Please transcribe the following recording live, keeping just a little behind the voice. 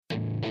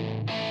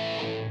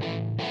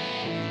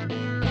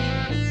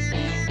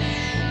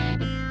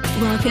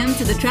Welcome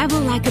to the Travel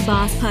Like a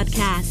Boss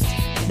podcast,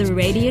 the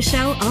radio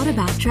show all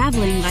about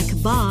traveling like a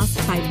boss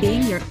by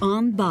being your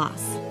own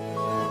boss.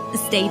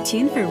 Stay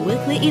tuned for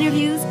weekly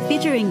interviews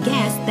featuring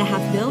guests that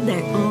have built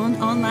their own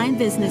online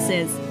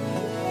businesses.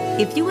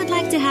 If you would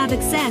like to have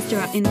access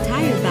to our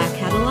entire back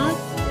catalog,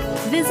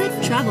 visit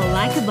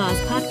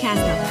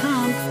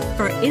travellikeabosspodcast.com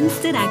for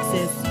instant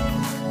access.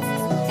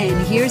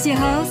 And here's your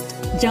host,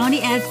 Johnny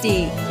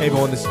FD. Hey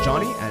everyone, this is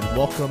Johnny, and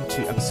welcome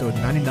to episode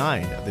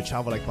 99 of the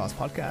Travel Like a Boss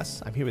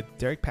podcast. I'm here with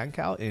Derek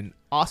Pankow in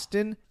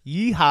Austin,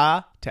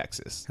 Yeehaw,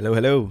 Texas. Hello,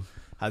 hello.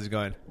 How's it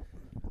going?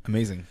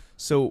 Amazing.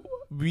 So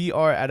we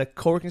are at a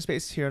co-working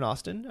space here in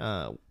Austin.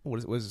 What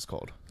is this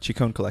called?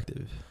 Chicone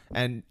Collective.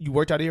 And you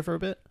worked out of here for a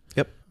bit?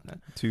 Yep.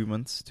 3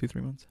 months.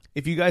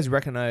 If you guys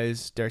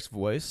recognize Derek's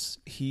voice,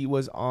 he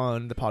was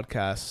on the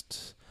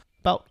podcast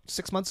about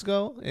 6 months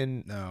ago.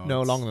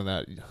 No, longer than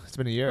that. It's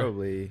been a year.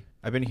 Probably.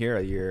 I've been here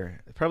a year.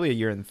 Probably a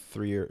year and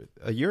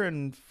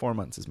 4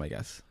 months is my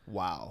guess.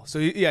 Wow. So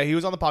he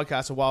was on the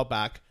podcast a while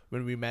back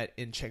when we met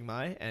in Chiang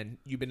Mai, and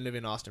you've been living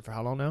in Austin for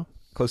how long now?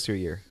 Close to a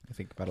year. I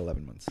think about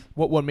 11 months.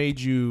 What made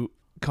you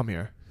come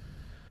here?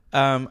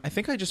 I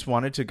think I just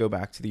wanted to go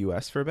back to the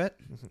U.S. for a bit,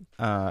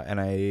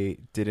 and I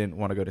didn't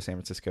want to go to San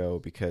Francisco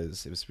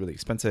because it was really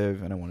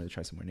expensive, and I wanted to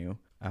try somewhere new.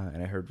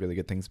 And I heard really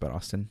good things about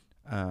Austin.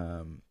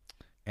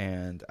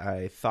 And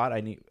I thought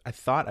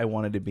I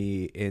wanted to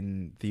be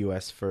in the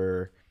U.S.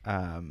 for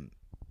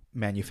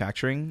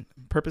manufacturing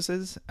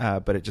purposes,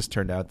 but it just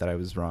turned out that I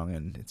was wrong,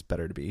 and it's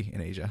better to be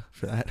in Asia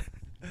for that.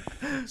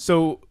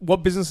 So,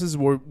 what businesses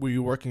were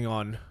you working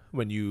on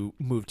when you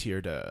moved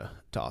here to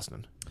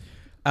Austin?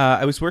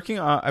 I was working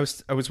on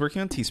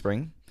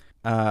Teespring.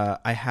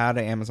 I had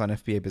an Amazon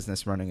FBA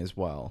business running as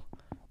well.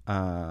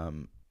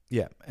 And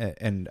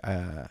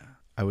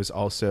I was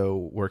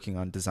also working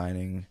on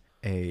designing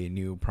a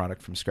new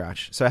product from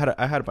scratch. So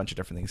I had a bunch of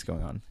different things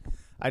going on.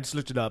 I just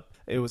looked it up.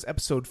 It was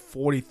episode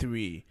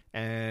 43,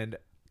 and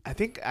I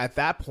think at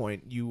that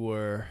point you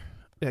were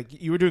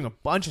doing a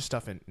bunch of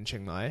stuff in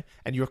Chiang Mai,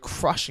 and you were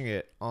crushing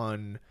it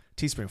on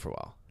Teespring for a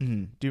while.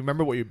 Mm-hmm. Do you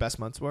remember what your best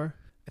months were?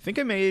 I think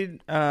I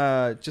made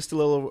just a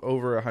little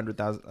over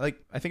 100,000.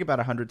 Like I think about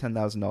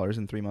 $110,000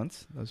 in 3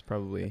 months. That was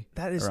probably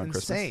that is insane.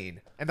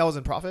 Christmas. And that was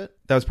in profit.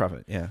 That was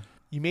profit. Yeah.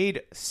 You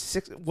made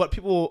what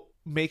people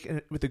make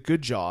with a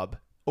good job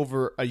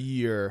over a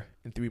year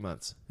in 3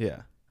 months.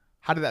 Yeah.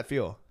 How did that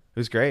feel? It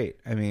was great.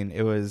 I mean,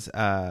 it was.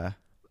 I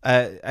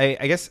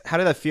guess how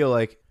did that feel?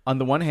 Like on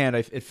the one hand,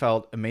 it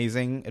felt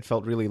amazing. It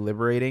felt really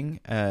liberating,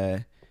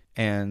 and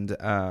it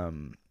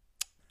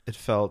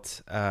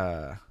felt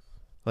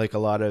like a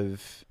lot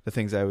of the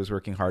things I was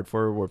working hard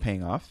for were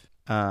paying off.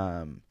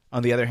 On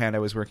the other hand, I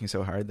was working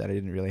so hard that I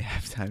didn't really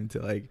have time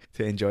to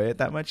enjoy it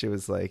that much. It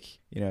was like,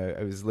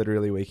 I was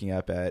literally waking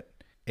up at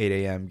 8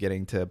 a.m.,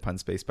 getting to Pun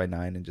Space by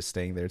 9 and just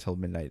staying there till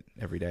midnight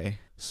every day.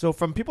 So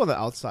from people on the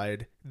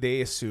outside,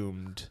 they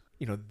assumed,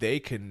 they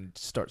can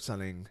start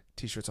selling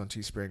t-shirts on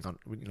Teespring on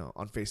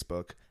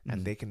Facebook,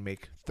 and they can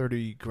make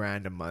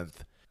 $30,000 a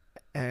month.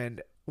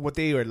 And what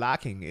they were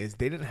lacking is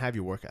they didn't have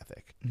your work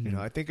ethic. Mm-hmm.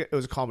 I think it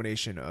was a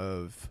combination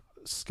of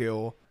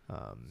skill,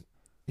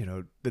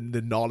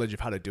 the knowledge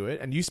of how to do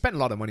it, and you spent a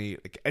lot of money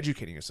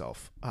educating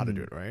yourself how to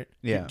do it, right?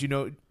 Yeah.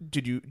 Do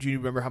you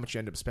remember how much you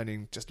ended up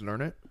spending just to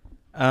learn it?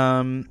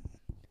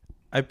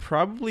 I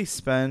probably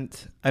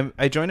spent.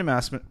 I joined a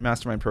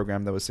mastermind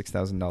program that was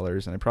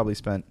 $6,000, and I probably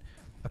spent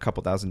a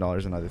couple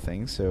 $1,000s on other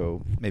things.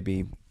 So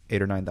maybe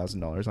 $8,000 or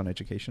 $9,000 on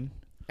education.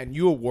 And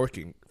you were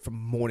working from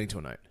morning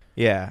till night.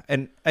 Yeah,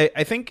 and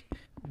I think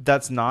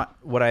that's not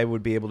what I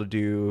would be able to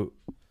do.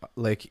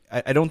 Like,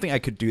 I don't think I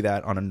could do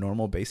that on a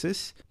normal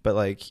basis. But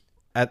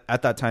at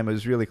that time, it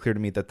was really clear to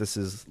me that this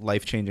is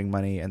life-changing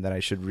money, and that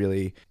I should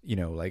really,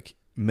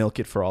 milk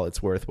it for all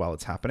it's worth while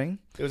it's happening.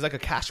 It was like a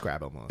cash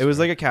grab almost. It was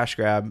like a cash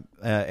grab,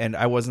 and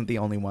I wasn't the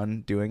only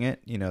one doing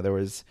it. There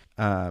was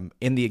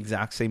in the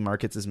exact same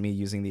markets as me,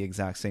 using the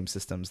exact same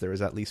systems, there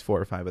was at least 4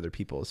 or 5 other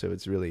people. So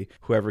it's really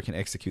whoever can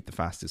execute the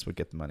fastest would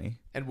get the money.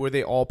 And were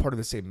they all part of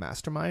the same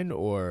mastermind,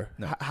 or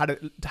no? How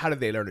did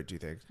they learn it, do you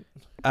think?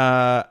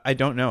 I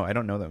don't know. I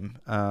don't know them.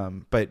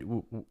 But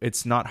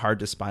it's not hard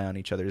to spy on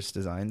each other's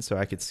designs, so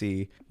I could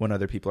see when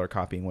other people are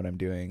copying what I'm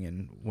doing,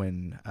 and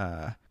when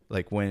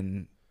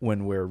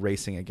we're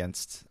racing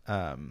against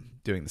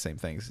doing the same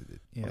things.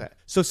 Yeah. Okay.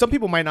 So some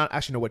people might not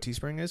actually know what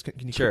Teespring is.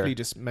 Can you quickly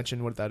just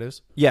mention what that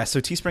is? Yeah, so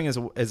Teespring is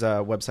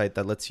a website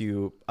that lets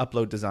you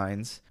upload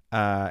designs,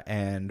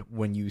 and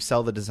when you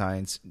sell the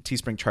designs,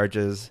 Teespring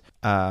charges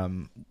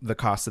the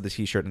cost of the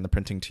t-shirt and the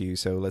printing to you.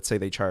 So let's say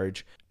they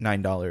charge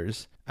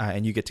 $9,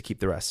 and you get to keep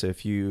the rest. So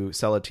if you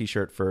sell a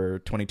t-shirt for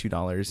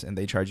 $22 and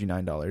they charge you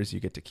 $9,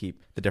 you get to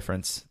keep the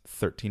difference,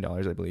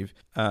 $13, I believe.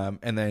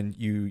 And then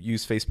you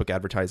use Facebook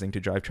advertising to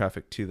drive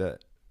traffic to the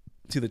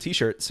to the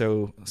t-shirt.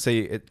 So say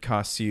it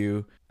costs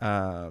you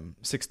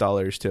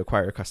 $6 to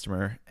acquire a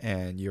customer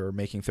and you're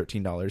making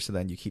 $13, so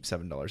then you keep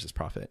 $7 as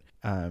profit,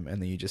 and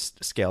then you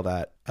just scale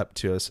that up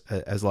to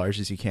as large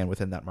as you can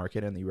within that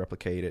market, and you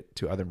replicate it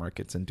to other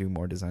markets and do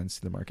more designs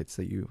to the markets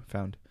that you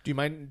found. Do you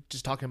mind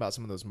just talking about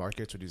some of those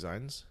markets or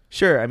designs?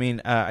 Sure. I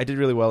mean, I did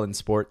really well in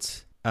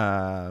sports,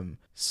 as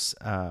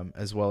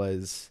well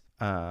as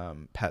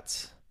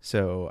pets.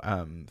 So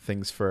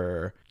things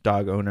for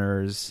dog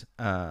owners.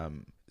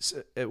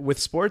 With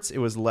sports, it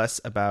was less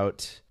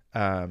about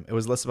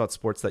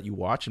sports that you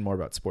watch and more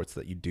about sports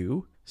that you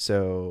do.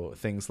 So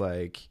things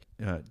like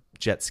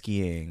jet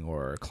skiing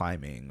or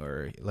climbing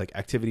or like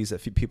activities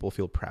that people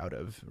feel proud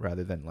of,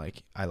 rather than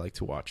like I like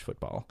to watch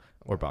football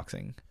or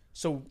boxing.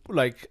 So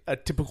like a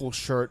typical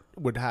shirt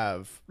would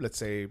have, let's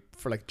say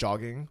for like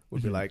jogging,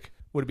 would be like,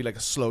 would it be like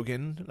a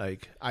slogan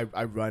like I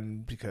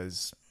run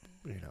because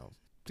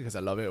because I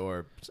love it,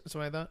 or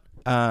something like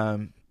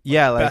that?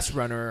 Yeah, like best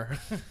runner.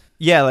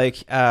 Yeah,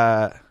 like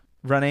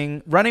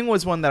running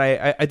was one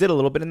that I did a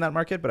little bit in that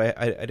market, but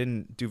I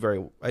didn't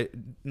do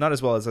not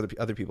as well as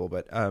other people.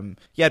 But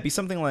yeah, it'd be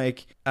something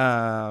like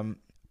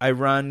I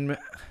run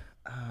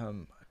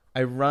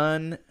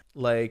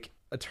like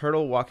a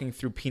turtle walking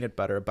through peanut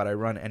butter, but I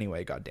run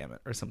anyway, God damn it,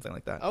 or something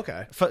like that.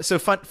 Okay. So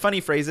funny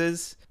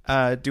phrases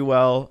do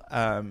well.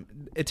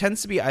 It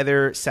tends to be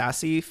either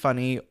sassy,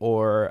 funny,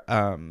 or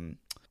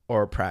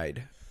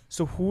pride.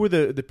 So who are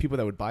the people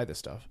that would buy this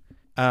stuff?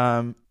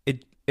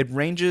 It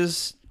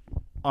ranges.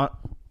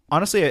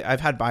 Honestly,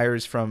 I've had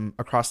buyers from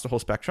across the whole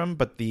spectrum,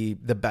 but the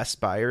best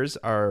buyers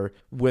are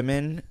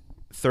women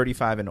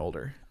 35 and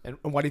older. And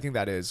why do you think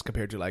that is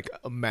compared to like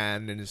a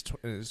man in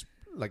his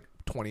like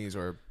 20s?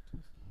 Or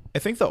I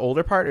think the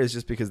older part is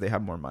just because they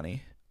have more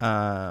money.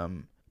 I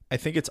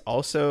think it's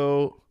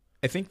also,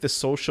 I think the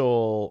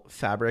social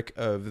fabric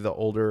of the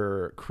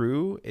older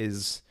crew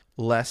is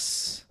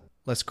less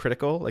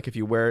critical. Like if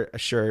you wear a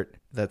shirt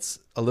that's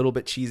a little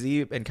bit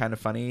cheesy and kind of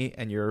funny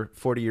and you're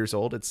 40 years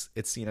old, it's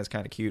seen as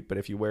kind of cute. But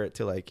if you wear it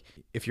to like,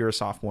 if you're a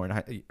sophomore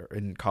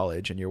in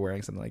college and you're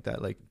wearing something like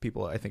that, like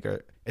people, I think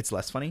it's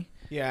less funny.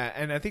 Yeah.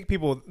 And I think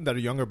people that are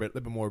younger, but a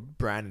little bit more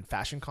brand and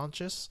fashion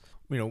conscious,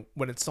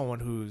 when it's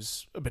someone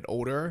who's a bit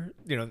older,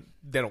 they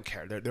don't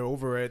care. They're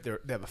over it. They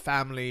have a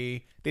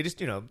family. They just,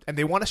 and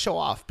they want to show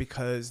off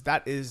because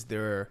that is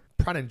their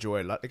pride and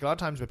joy. Like a lot of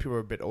times when people are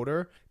a bit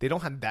older, they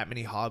don't have that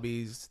many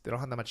hobbies. They don't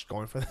have that much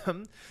going for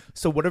them.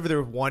 So whatever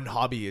their one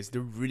hobby is,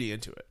 they're really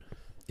into it.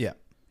 Yeah.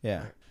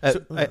 Yeah.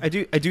 So, I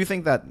do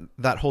think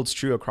that holds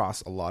true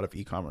across a lot of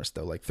e-commerce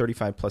though, like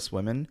 35 plus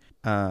women.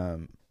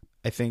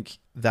 I think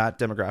that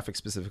demographic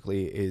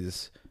specifically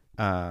is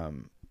a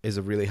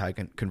really high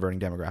converting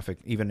demographic,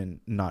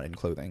 even not in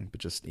clothing, but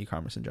just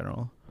e-commerce in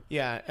general.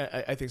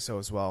 Yeah, I think so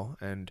as well.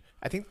 And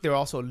I think they're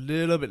also a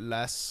little bit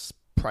less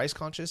price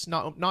conscious,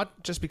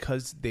 not just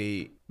because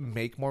they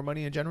make more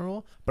money in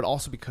general, but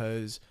also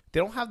because they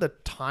don't have the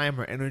time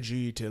or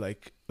energy to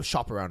like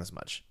shop around as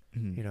much.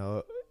 Mm-hmm.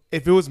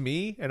 If it was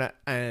me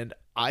and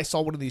I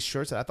saw one of these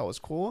shirts that I thought was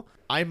cool,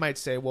 I might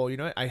say, well,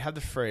 I have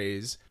the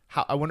phrase,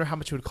 I wonder how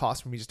much it would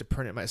cost for me just to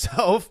print it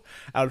myself.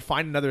 I would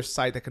find another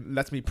site that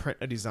lets me print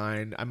a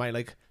design. I might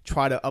like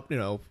try to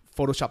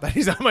Photoshop that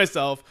design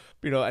myself,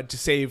 to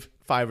save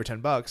 $5 or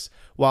 $10.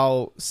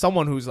 While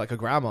someone who's like a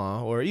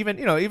grandma or even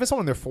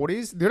someone in their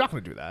 40s, they're not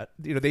going to do that.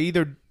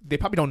 They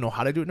probably don't know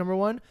how to do it. Number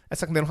one, and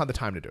second, they don't have the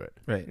time to do it.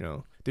 Right.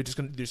 They're just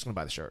gonna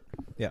buy the shirt.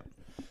 Yeah.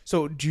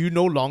 So do you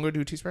no longer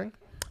do Teespring?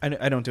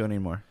 I don't do it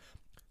anymore.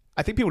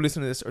 I think people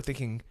listening to this are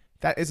thinking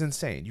that is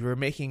insane. You were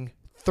making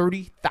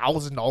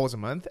 $30,000 a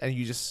month and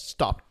you just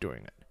stopped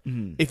doing it.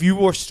 Mm-hmm. If you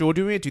were still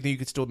doing it, do you think you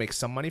could still make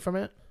some money from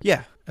it?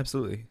 Yeah,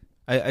 absolutely.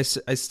 I'm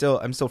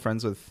still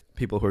friends with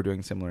people who are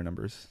doing similar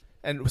numbers.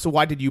 And so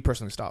why did you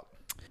personally stop?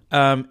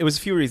 It was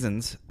a few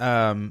reasons.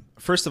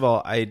 First of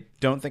all, I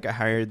don't think I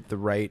hired the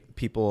right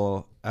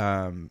people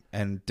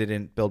and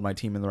didn't build my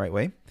team in the right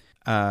way.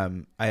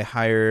 I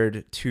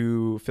hired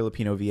 2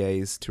 Filipino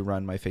VAs to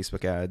run my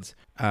Facebook ads.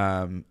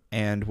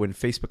 And when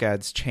Facebook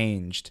ads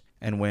changed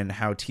and when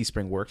how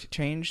Teespring worked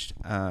changed,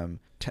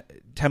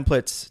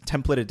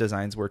 templated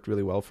designs worked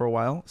really well for a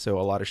while. So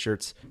a lot of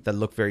shirts that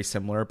look very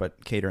similar,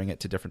 but catering it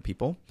to different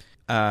people.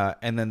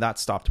 And then that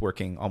stopped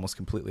working almost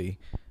completely.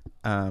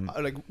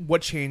 Like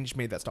what change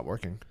made that stop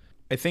working?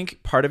 I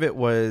think part of it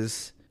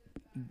was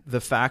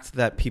the fact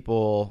that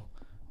people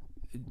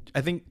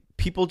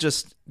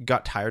just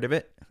got tired of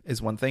it is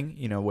one thing,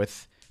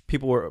 with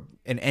people were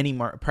in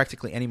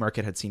practically any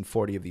market had seen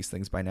 40 of these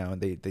things by now.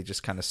 And they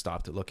just kind of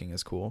stopped looking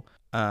as cool.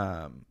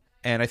 And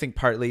I think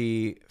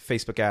partly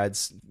Facebook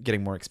ads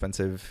getting more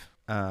expensive,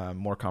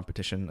 more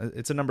competition.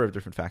 It's a number of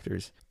different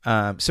factors.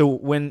 So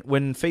when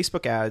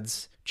Facebook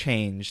ads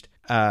changed,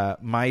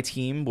 my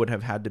team would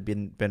have had to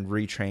been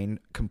retrained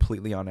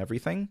completely on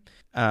everything.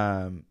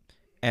 And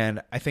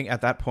I think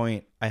at that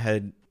point I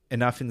had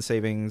enough in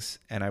savings,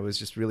 and I was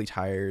just really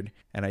tired,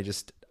 and I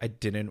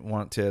didn't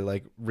want to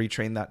like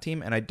retrain that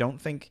team. And I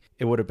don't think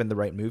it would have been the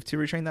right move to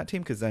retrain that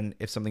team, because then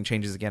if something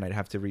changes again, I'd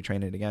have to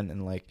retrain it again.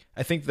 And like,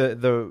 I think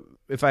the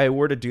if I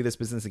were to do this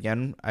business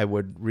again, I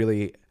would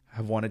really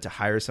have wanted to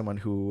hire someone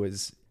who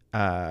was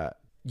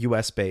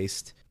US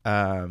based,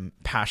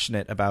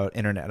 passionate about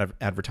internet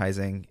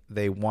advertising.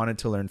 They wanted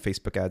to learn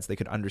Facebook ads. They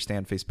could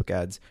understand Facebook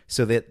ads,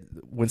 so that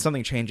when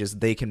something changes,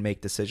 they can make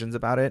decisions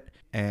about it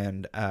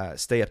and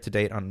stay up to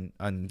date on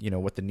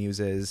what the news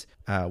is,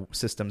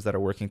 systems that are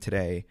working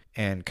today,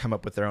 and come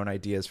up with their own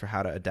ideas for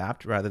how to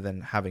adapt, rather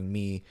than having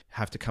me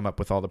have to come up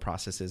with all the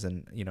processes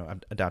and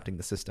adapting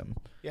the system.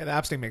 Yeah, that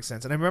absolutely makes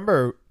sense. And I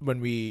remember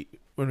when we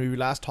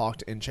last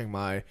talked in Chiang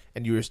Mai,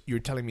 and you were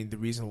telling me the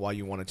reason why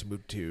you wanted to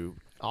move to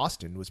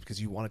Austin was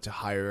because you wanted to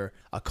hire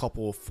a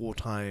couple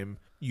full-time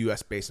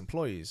US-based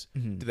employees.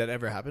 Mm-hmm. Did that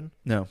ever happen?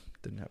 No,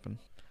 didn't happen.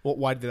 Well,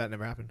 why did that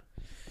never happen?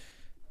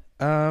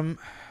 I'm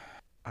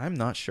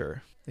not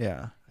sure.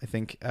 Yeah, I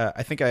think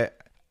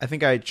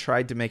I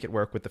tried to make it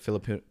work with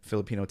the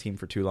Filipino team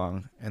for too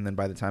long, and then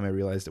by the time I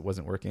realized it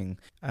wasn't working,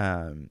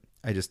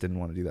 I just didn't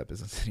want to do that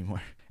business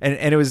anymore.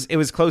 And it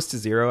was close to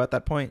zero at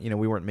that point.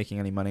 We weren't making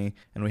any money,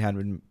 and we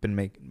hadn't been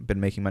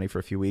making money for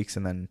a few weeks.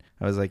 And then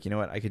I was like, you know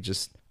what,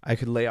 I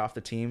could lay off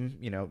the team,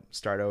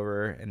 start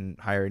over and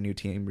hire a new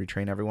team,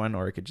 retrain everyone,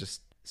 or I could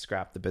just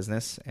scrap the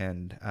business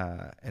and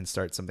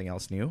start something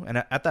else new. And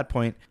at that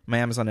point, my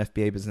Amazon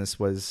FBA business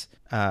was,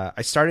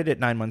 I started it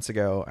 9 months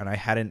ago, and I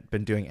hadn't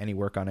been doing any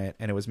work on it,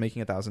 and it was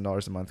making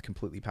 $1,000 a month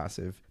completely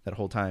passive that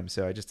whole time.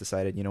 So I just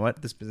decided, you know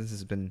what, this business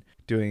has been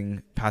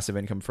doing passive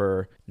income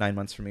for 9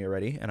 months for me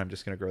already, and I'm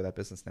just going to grow that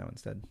business now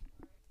instead.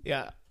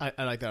 Yeah,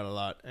 I like that a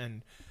lot.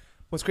 And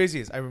what's crazy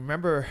is I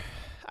remember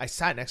I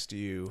sat next to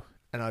you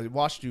and I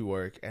watched you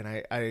work, and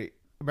I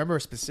remember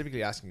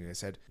specifically asking you, I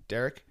said,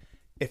 Derek,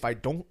 if I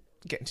don't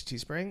get into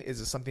Teespring, is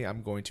this something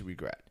I'm going to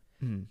regret?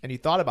 Mm. And you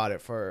thought about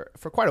it for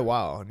quite a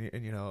while,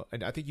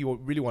 and I think you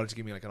really wanted to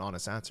give me like an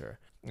honest answer.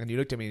 And you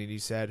looked at me and you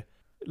said,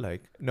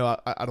 like, no,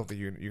 I don't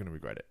think you're going to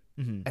regret it.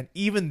 Mm-hmm. And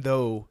even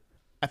though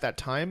at that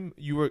time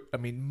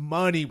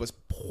money was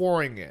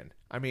pouring in.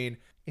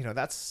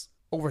 That's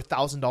over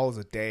 $1,000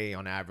 a day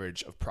on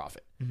average of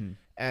profit. Mm-hmm.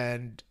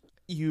 And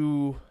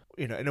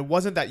and it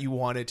wasn't that you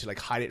wanted to like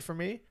hide it from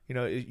me.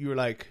 You were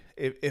like,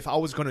 if I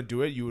was going to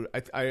do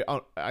it,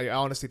 I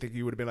honestly think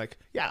you would have been like,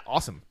 yeah,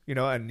 awesome.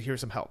 And here's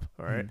some help.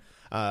 All right.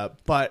 Mm-hmm.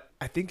 But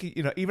I think,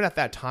 even at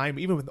that time,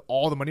 even with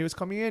all the money was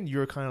coming in, you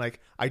were kind of like,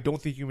 I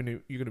don't think you're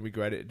going to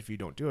regret it if you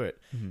don't do it.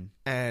 Mm-hmm.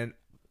 And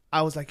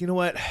I was like, you know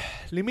what,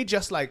 let me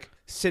just like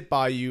sit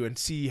by you and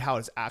see how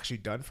it's actually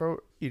done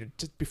for,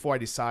 just before I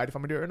decide if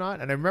I'm gonna do it or not.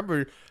 And I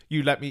remember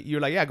you're like,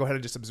 yeah, go ahead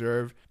and just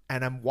observe.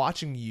 And I'm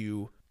watching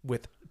you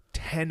with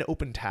 10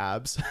 open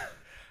tabs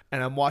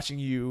and I'm watching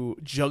you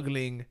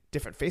juggling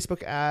different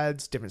Facebook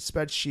ads, different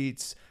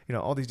spreadsheets,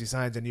 all these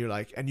designs. And you're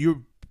like, and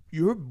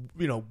you're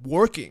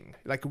working,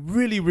 like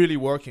really, really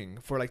working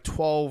for like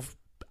 12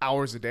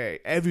 hours a day,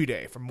 every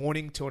day from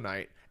morning till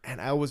night.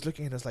 And I was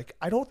looking and I was like,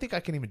 I don't think I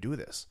can even do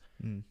this.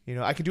 Mm.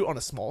 I can do it on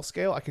a small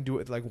scale. I can do it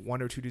with like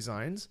 1 or 2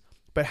 designs.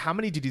 But how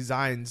many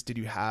designs did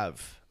you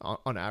have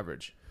on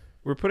average?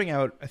 We're putting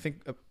out, I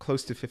think,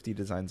 close to 50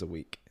 designs a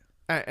week.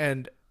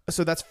 And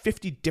so that's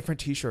 50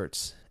 different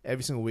T-shirts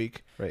every single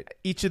week. Right.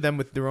 Each of them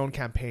with their own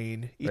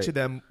campaign. Each of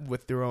them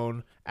with their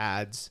own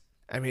ads.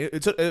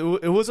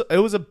 It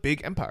was a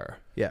big empire.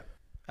 Yeah.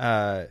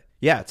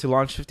 To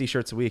launch 50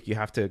 shirts a week, you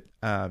have to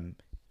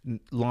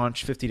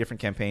launch 50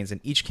 different campaigns, and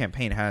each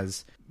campaign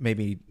has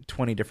maybe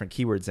 20 different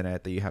keywords in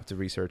it that you have to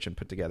research and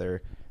put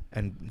together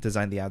and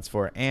design the ads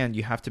for. And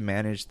you have to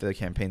manage the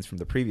campaigns from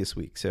the previous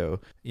week.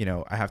 So,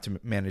 I have to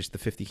manage the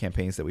 50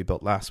 campaigns that we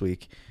built last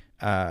week.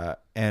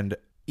 And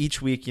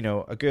each week,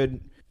 a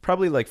good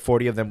probably like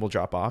 40 of them will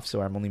drop off.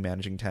 So I'm only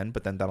managing 10,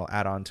 but then that'll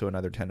add on to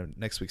another 10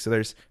 next week. So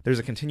there's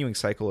a continuing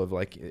cycle of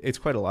like, it's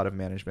quite a lot of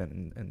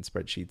management and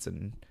spreadsheets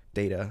and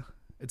data.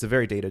 It's a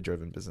very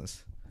data-driven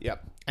business.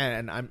 Yep.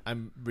 And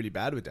I'm really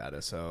bad with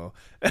data. So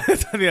I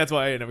think that's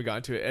why I never got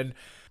into it. And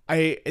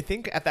I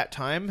think at that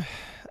time,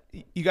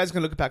 you guys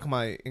can look back on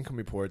my income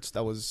reports.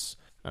 That was,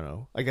 I don't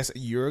know, I guess a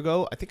year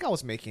ago. I think I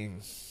was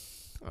making,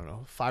 I don't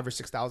know, $5,000 or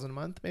 $6,000 a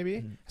month maybe.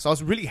 Mm-hmm. So I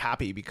was really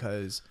happy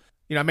because,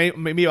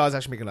 maybe I was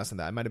actually making less than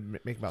that. I might have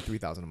been making about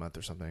 $3,000 a month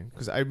or something.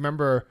 Because I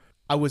remember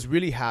I was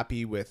really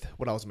happy with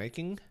what I was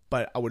making,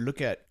 but I would look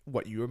at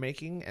what you were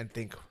making and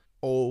think,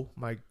 oh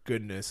my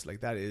goodness, like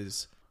that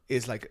is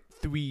like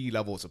 3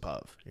 levels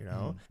above,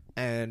 Mm-hmm.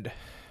 And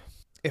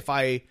if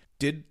I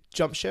did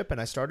jump ship and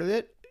I started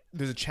it,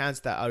 there's a chance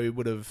that I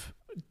would have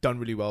done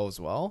really well as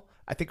well.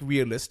 I think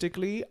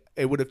realistically,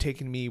 it would have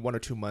taken me 1 or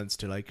 2 months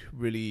to like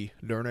really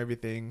learn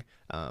everything,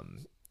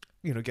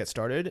 get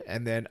started.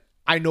 And then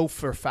I know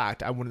for a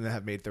fact I wouldn't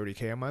have made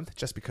 $30,000 a month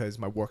just because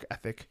my work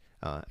ethic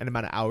and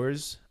amount of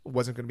hours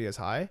wasn't going to be as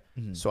high.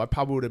 Mm-hmm. So I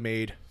probably would have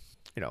made,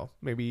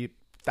 maybe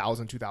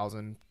 $1,000,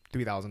 $2,000,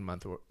 $3,000 a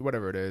month or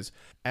whatever it is.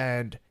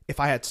 And if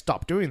I had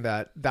stopped doing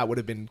that, that would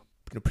have been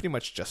pretty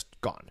much just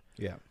gone.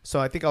 Yeah. So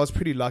I think I was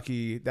pretty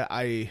lucky that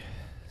I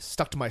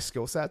stuck to my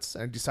skill sets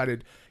and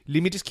decided,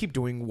 let me just keep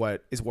doing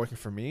what is working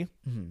for me.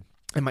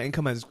 And my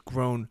income has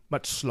grown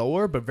much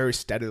slower, but very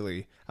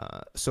steadily.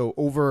 So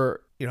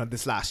over,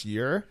 this last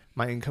year,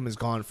 my income has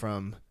gone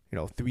from,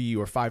 $3,000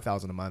 or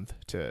 $5,000 a month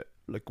to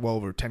like well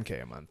over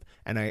 $10K a month.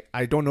 And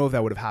I don't know if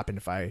that would have happened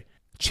if I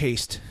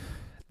chased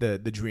the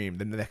dream,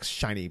 the next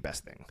shiny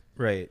best thing.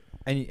 Right.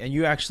 And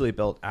you actually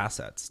built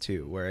assets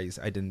too, whereas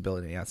I didn't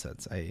build any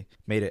assets. I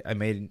made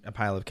a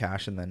pile of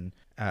cash, and then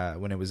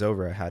when it was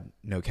over, I had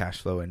no cash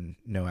flow and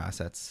no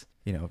assets.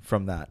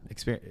 From that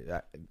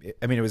experience,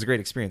 I mean, it was a great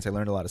experience. I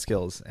learned a lot of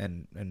skills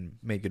and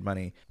made good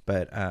money.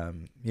 But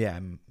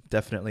I'm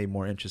definitely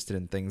more interested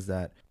in things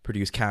that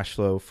produce cash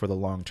flow for the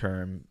long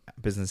term,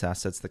 business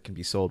assets that can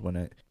be sold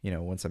when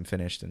once I'm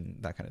finished and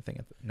that kind of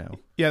thing. No.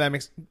 Yeah,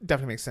 that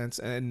definitely makes sense.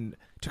 And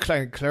to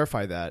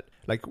clarify that,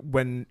 like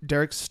when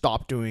Derek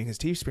stopped doing his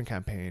Teespring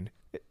campaign,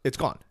 it's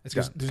gone.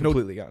 There's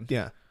completely gone.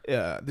 Yeah.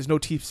 There's no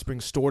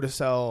Teespring store to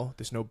sell.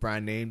 There's no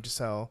brand name to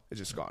sell. It's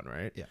just gone,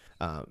 right?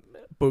 Yeah.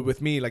 But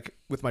with me, like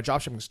with my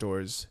dropshipping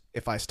stores,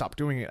 if I stop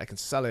doing it, I can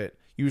sell it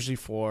usually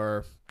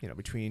for,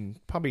 between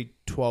probably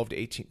 12 to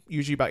 18,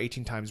 usually about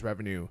 18 times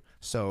revenue.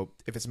 So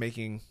if it's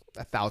making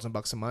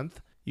 $1,000 a month,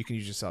 you can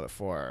usually sell it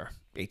for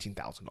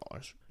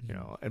 $18,000,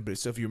 but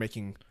so if you're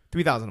making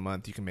 $3,000 a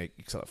month, you can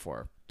sell it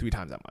for 3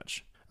 times that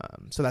much.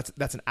 So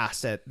that's an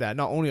asset that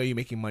not only are you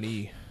making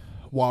money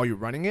while you're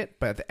running it,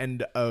 but at the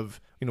end of,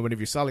 whenever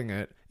you're selling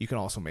it, you can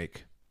also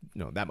make,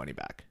 that money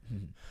back.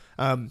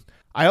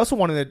 I also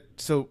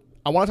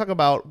I want to talk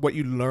about what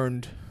you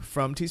learned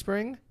from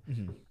Teespring,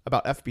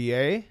 about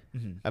FBA,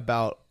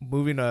 about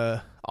moving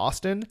to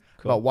Austin,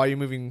 about why you're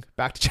moving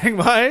back to Chiang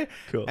Mai.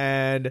 Cool.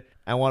 And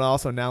I want to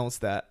also announce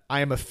that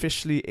I am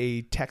officially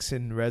a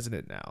Texan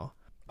resident now.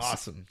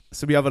 Awesome.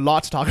 So we have a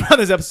lot to talk about in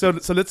this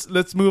episode. So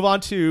let's move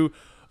on to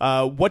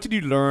what did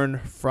you learn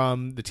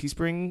from the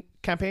Teespring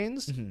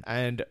campaigns,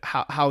 and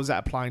how is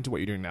that applying to what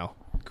you're doing now?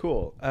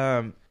 Cool.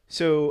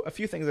 So a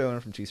few things I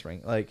learned from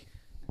Teespring, like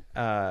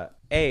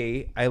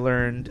I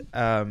learned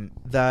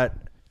that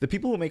the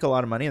people who make a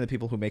lot of money and the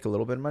people who make a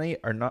little bit of money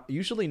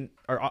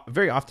are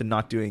very often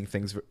not doing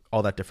things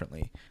all that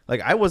differently.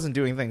 Like I wasn't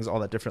doing things all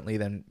that differently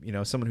than,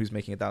 someone who's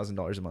making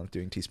 $1,000 a month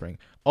doing Teespring.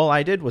 All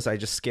I did was I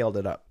just scaled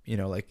it up.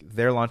 Like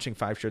they're launching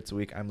 5 shirts a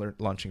week. I'm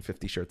launching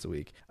 50 shirts a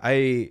week.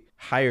 I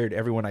hired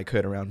everyone I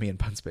could around me in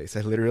Punspace.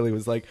 I literally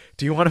was like,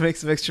 do you want to make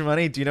some extra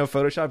money? Do you know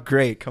Photoshop?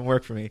 Great. Come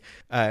work for me.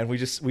 And we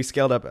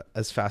scaled up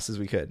as fast as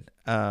we could.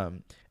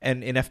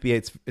 And in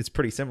FBA, it's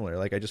pretty similar.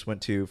 Like I just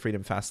went to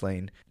Freedom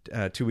Fastlane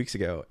 2 weeks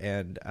ago,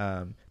 and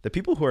the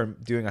people who are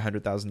doing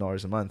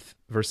 $100,000 a month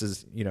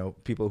versus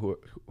people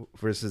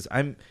versus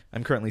I'm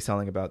currently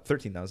selling about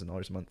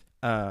 $13,000 a month.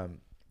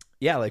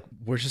 Like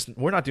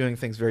we're not doing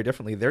things very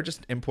differently. They're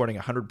just importing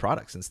 100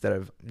 products instead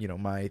of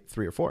my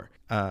 3 or 4.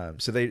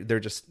 So they're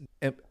just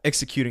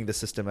executing the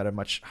system at a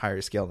much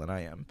higher scale than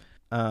I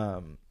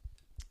am.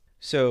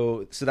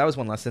 So that was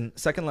one lesson.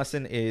 Second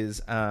lesson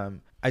is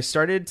I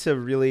started to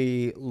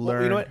really learn.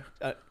 Well, you know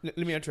what? Let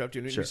me interrupt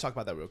you. Let's talk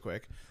about that real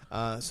quick.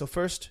 So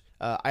first,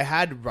 I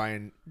had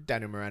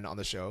Daniel Moran on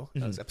the show.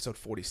 That was episode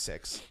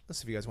 46. Let's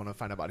see if you guys want to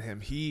find out about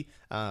him. He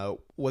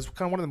was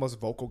kind of one of the most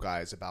vocal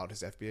guys about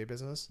his FBA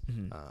business.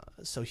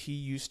 So he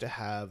used to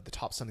have the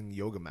top selling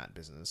yoga mat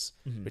business,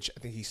 which I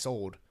think he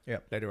sold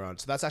later on.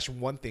 So that's actually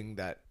one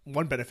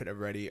benefit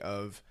already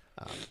of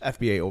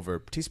FBA over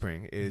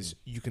Teespring is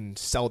you can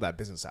sell that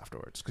business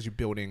afterwards because you're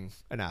building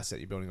an asset,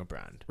 you're building a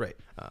brand. Right.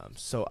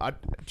 So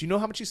do you know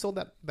how much he sold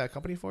that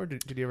company for?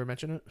 Did he ever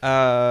mention it?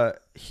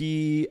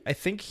 I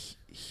think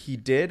he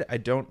did. I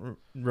don't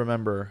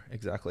remember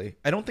exactly.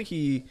 I don't think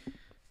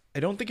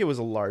it was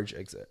a large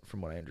exit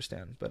from what I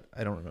understand, but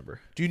I don't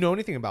remember. Do you know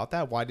anything about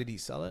that? Why did he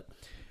sell it?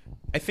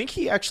 I think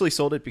he actually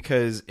sold it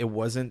because it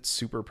wasn't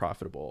super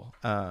profitable.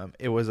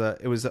 It was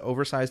an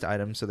oversized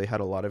item, so they had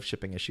a lot of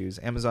shipping issues.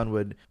 Amazon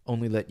would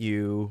only let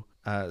you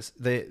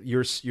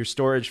your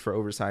storage for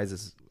oversized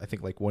is I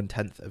think like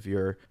 1/10 of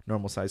your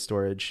normal size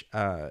storage,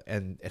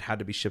 and it had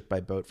to be shipped by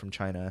boat from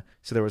China.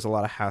 So there was a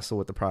lot of hassle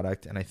with the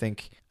product, and I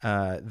think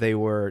they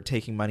were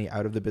taking money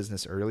out of the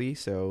business early.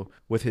 So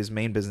with his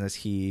main business,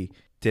 he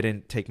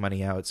didn't take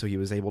money out, so he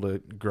was able to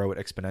grow it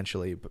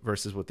exponentially.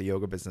 Versus with the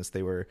yoga business,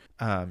 they were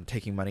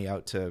taking money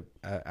out to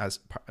as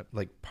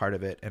part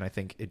of it, and I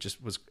think it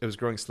was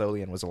growing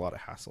slowly and was a lot of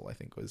hassle. I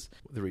think was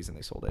the reason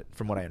they sold it,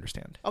 from what I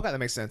understand. Okay, that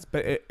makes sense.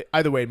 But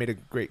either way, it made a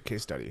great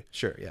case study.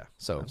 Sure, yeah.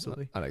 So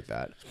absolutely, I like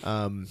that.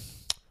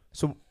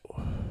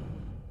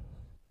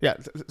 Yeah.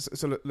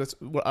 So let's.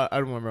 Well, I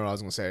don't remember what I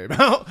was going to say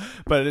about,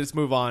 but let's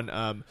move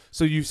on.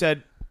 So you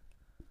said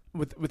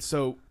with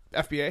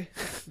FBA,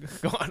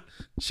 go on.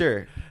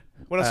 Sure.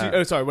 What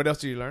else? What else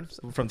did you learn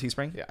from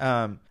Teespring?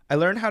 Yeah. I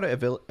learned how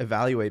to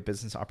evaluate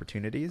business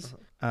opportunities.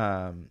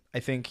 I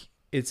think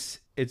it's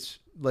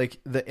like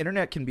the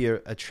internet can be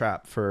a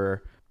trap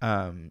for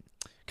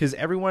because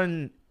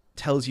everyone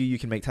tells you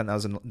can make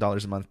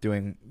 $10,000 a month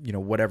doing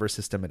whatever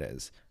system it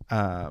is.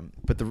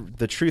 But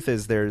the truth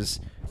is there's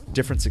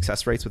different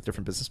success rates with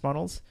different business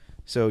models.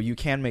 So you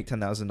can make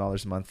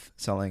 $10,000 a month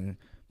selling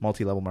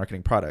multi-level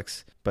marketing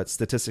products, but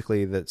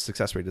statistically the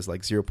success rate is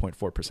like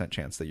 0.4%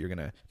 chance that you're going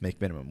to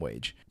make minimum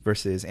wage,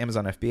 versus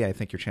Amazon FBA. I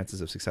think your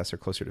chances of success are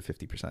closer to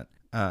 50%.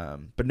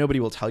 But nobody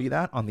will tell you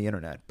that on the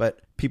internet, but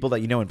people that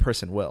you know in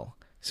person will.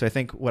 So I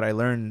think what I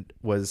learned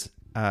was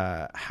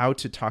how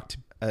to talk to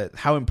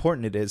how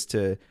important it is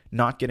to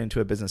not get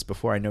into a business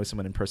before I know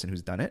someone in person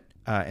who's done it,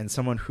 and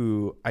someone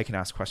who I can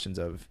ask questions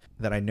of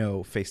that I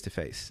know face to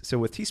face. So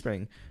with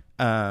Teespring,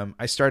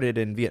 I started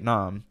in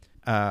Vietnam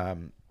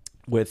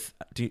with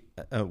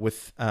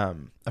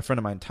a friend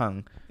of mine,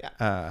 Tung.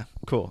 Yeah.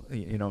 Cool.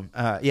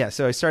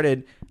 So I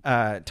started.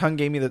 Tung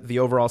gave me the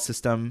overall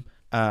system.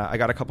 I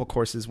got a couple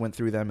courses, went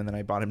through them, and then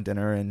I bought him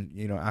dinner and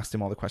asked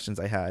him all the questions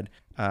I had.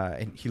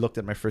 And he looked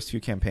at my first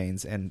few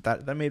campaigns, and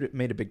that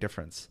made a big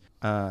difference.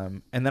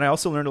 And then I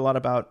also learned a lot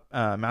about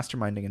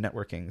masterminding and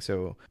networking.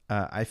 So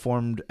I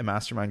formed a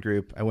mastermind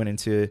group. I went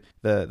into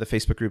the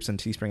Facebook groups on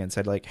Teespring and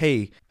said like,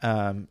 hey,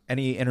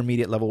 any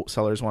intermediate level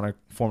sellers want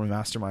to form a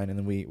mastermind? And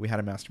then we had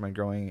a mastermind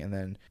growing. And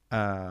then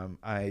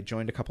I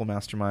joined a couple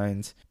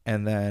masterminds,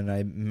 and then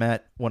I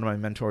met one of my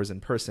mentors in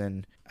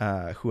person,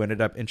 who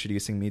ended up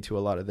introducing me to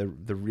a lot of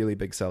the really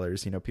big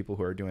sellers, people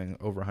who are doing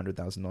over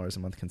 $100,000 a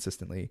month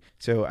consistently.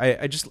 So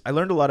I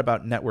learned a lot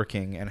about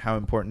networking and how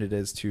important it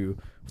is to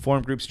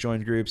form groups,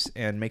 join groups,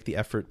 and make the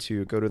effort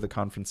to go to the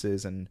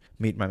conferences and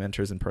meet my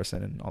mentors in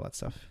person and all that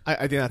stuff. I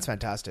think that's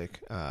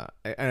fantastic. And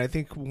I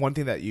think one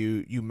thing that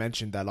you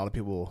mentioned that a lot of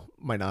people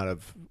might not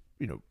have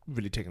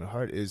really taken to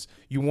heart is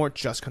you weren't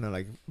just kind of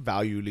like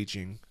value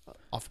leeching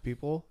off of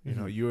people.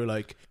 You were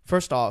like,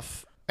 first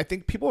off, I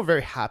think people are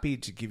very happy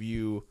to give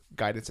you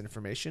guidance and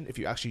information if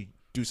you actually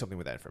do something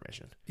with that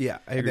information. Yeah,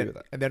 I agree with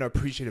that. And then are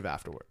appreciative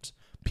afterwards.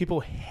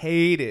 People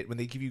hate it when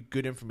they give you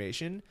good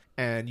information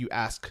and you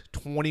ask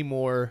 20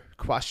 more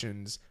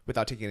questions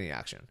without taking any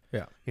action.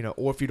 Yeah.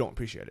 Or if you don't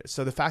appreciate it.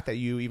 So the fact that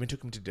you even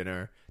took them to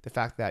dinner, the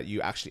fact that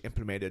you actually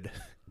implemented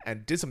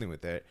and did something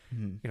with it,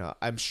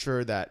 I'm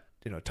sure that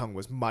Tung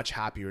was much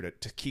happier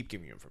to keep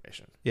giving you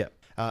information. Yeah.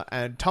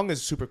 And Tung is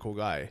a super cool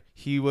guy.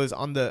 He was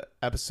on the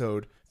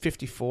episode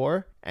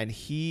 54, and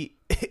he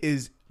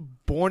is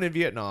born in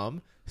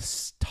Vietnam,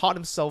 taught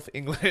himself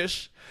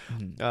English,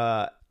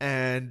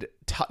 and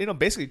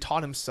basically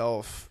taught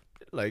himself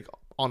like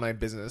online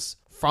business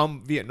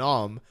from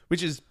Vietnam,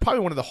 which is probably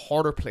one of the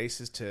harder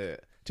places to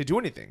do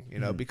anything,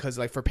 because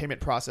like for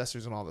payment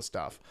processors and all this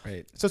stuff.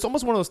 Right. So it's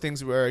almost one of those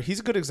things where he's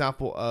a good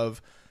example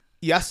of,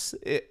 yes,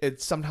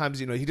 it's sometimes,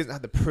 he doesn't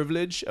have the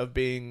privilege of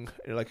being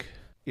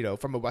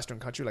from a Western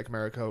country like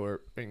America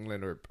or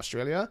England or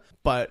Australia,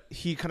 but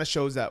he kind of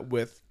shows that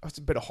with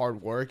a bit of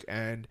hard work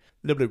and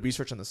a little bit of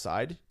research on the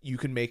side, you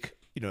can make,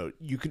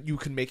 you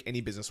can make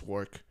any business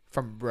work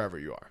from wherever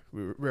you are,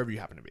 wherever you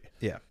happen to be.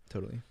 Yeah,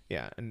 totally.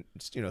 Yeah. And,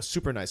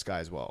 super nice guy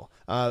as well.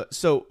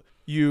 So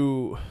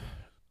you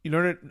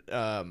learned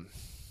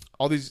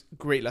all these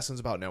great lessons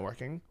about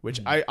networking, which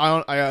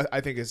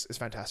I think is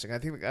fantastic. I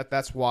think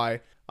that's why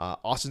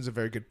Austin's a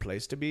very good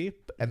place to be,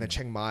 and then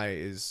Chiang Mai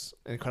is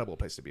an incredible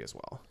place to be as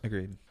well.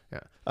 Agreed.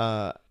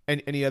 Yeah.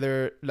 Any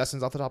other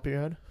lessons off the top of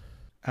your head?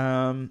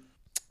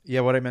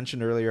 Yeah, what I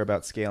mentioned earlier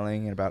about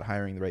scaling and about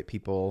hiring the right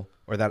people,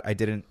 or that I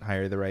didn't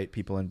hire the right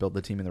people and build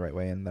the team in the right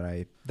way, and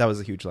that was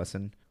a huge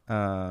lesson.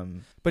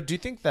 But do you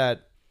think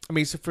that,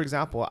 so for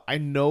example, I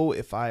know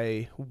if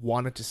I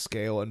wanted to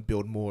scale and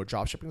build more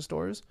dropshipping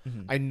stores,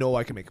 I know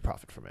I can make a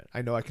profit from it.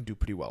 I know I can do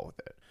pretty well with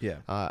it.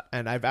 Yeah.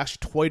 And I've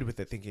actually toyed with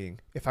it, thinking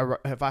if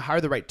I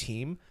hire the right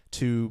team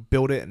to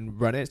build it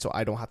and run it, so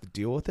I don't have to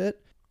deal with it,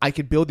 I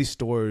could build these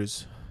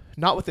stores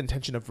not with the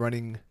intention of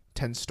running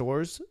 10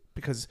 stores,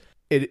 because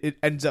it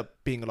ends up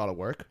being a lot of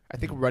work. I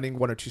think running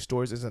 1 or 2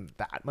 stores isn't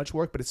that much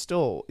work, but it's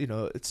still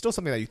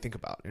something that you think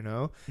about,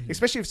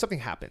 especially if something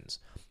happens.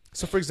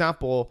 So for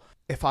example,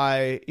 if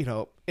I,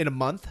 in a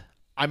month,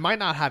 I might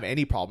not have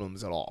any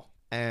problems at all,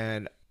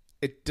 and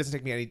it doesn't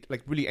take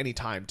me any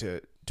time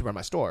to run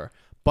my store.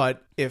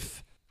 But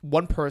if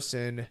one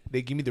person,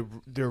 they give me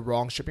their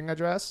wrong shipping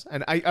address,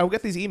 and I'll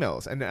get these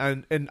emails,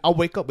 and I'll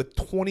wake up with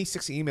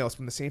 26 emails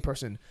from the same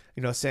person,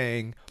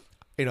 saying,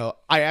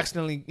 I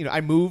accidentally, I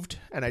moved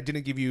and I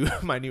didn't give you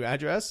my new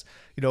address,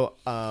 and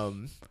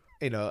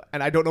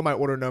I don't know my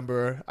order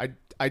number.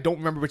 I don't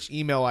remember which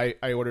email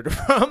I ordered it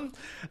from.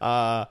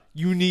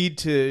 You need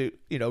to,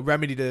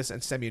 remedy this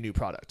and send me a new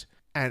product.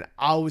 And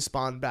I'll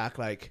respond back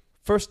like,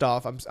 first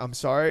off, I'm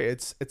sorry.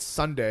 It's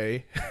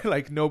Sunday.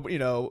 Like, no, we're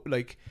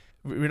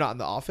not in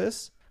the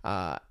office.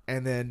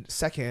 And then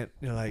second,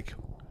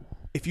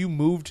 if you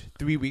moved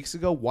 3 weeks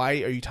ago,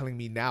 why are you telling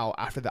me now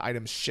after the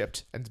item's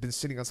shipped and it's been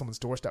sitting on someone's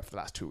doorstep for the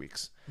last 2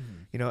 weeks?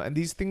 And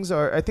these things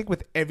are, I think,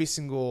 with every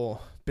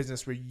single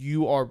business where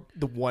you are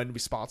the one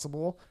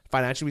responsible,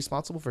 financially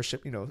responsible for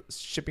shipping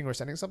or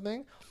sending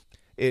something,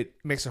 it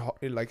makes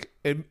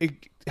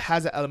it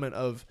has an element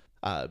of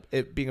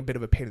it being a bit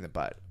of a pain in the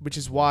butt, which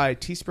is why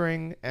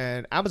Teespring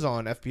and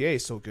Amazon FBA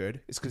is so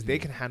good, is because they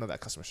can handle that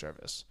customer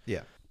service.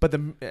 Yeah. But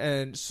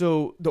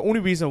so the only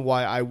reason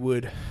why I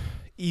would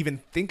even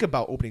think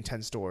about opening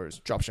 10 stores,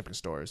 dropshipping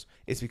stores,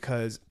 is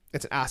because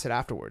it's an asset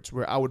afterwards,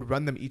 where I would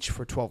run them each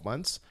for 12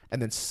 months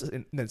and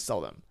then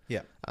sell them.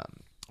 Yeah.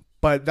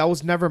 But that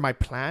was never my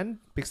plan,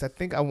 because I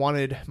think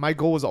my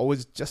goal was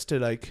always just to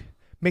like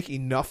make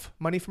enough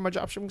money from my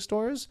dropshipping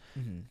stores,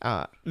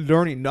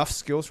 learn enough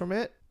skills from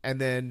it,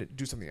 and then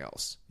do something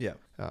else. Yeah.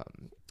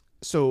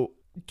 So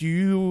do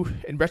you,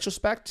 in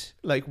retrospect,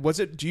 like,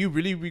 do you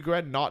really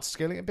regret not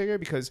scaling it bigger?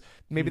 Because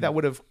maybe that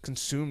would have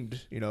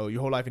consumed,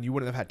 your whole life, and you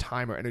wouldn't have had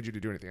time or energy to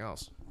do anything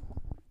else.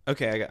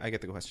 Okay, I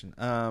get the question.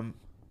 I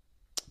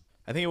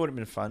think it would have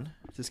been fun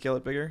to scale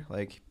it bigger.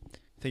 Like,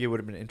 I think it would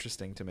have been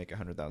interesting to make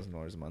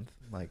 $100,000 a month.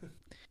 Like,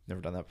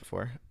 never done that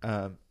before.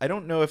 I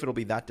don't know if it'll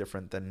be that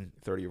different than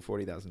 $30,000 or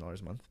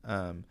 $40,000 a month.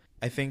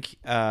 I think,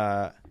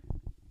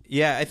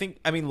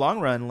 long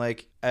run,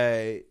 like,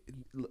 I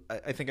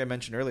think I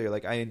mentioned earlier,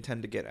 like, I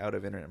intend to get out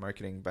of internet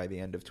marketing by the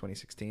end of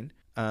 2016.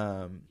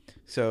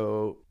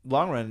 So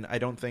long run, I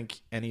don't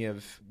think any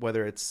of,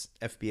 whether it's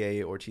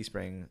FBA or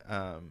Teespring,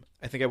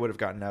 I think I would have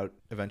gotten out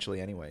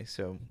eventually anyway.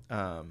 So,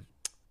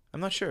 I'm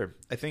not sure.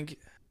 I think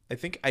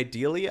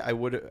ideally I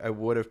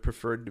would have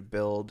preferred to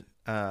build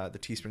the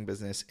Teespring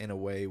business in a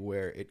way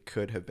where it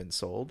could have been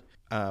sold,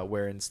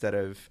 where instead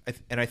of,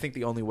 and I think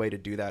the only way to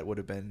do that would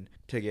have been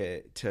to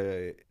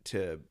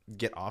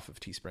get off of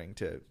Teespring,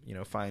 to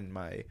find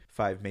my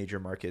 5 major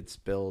markets,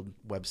 build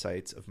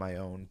websites of my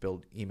own,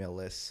 build email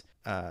lists,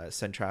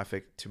 send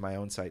traffic to my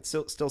own site,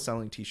 still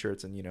selling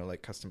t-shirts and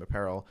like custom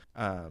apparel,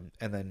 and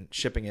then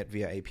shipping it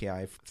via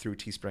API through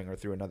Teespring or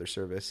through another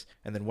service.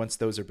 And then once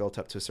those are built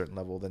up to a certain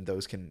level, then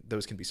those can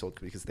be sold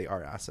because they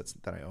are assets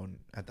that I own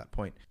at that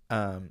point.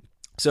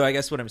 So I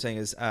guess what I'm saying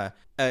is, I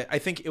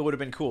think it would have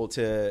been cool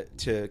to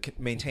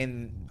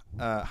maintain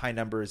high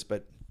numbers,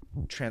 but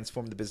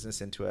transform the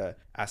business into a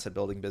asset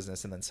building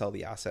business and then sell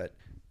the asset,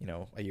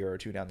 a year or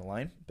two down the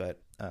line. But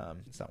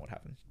it's not what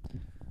happened.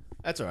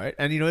 That's all right.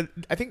 And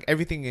I think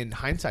everything in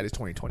hindsight is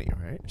 2020,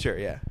 right? Sure.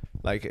 Yeah.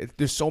 Like,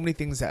 there's so many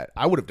things that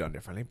I would have done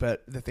differently.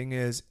 But the thing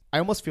is, I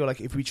almost feel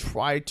like if we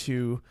try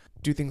to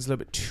do things a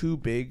little bit too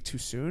big too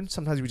soon,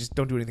 sometimes we just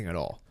don't do anything at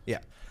all. Yeah.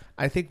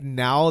 I think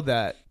now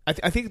that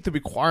I think the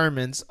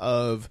requirements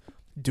of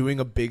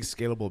doing a big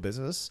scalable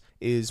business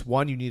is,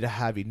 one, you need to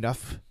have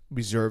enough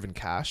reserve in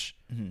cash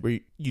where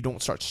you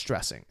don't start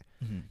stressing,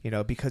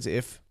 because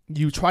if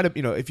you try to,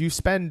 if you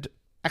spend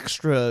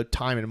extra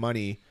time and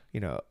money,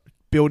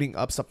 building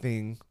up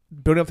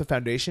the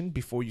foundation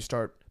before you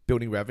start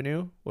building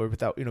revenue, or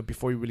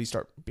before you really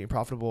start being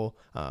profitable,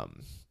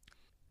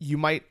 you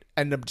might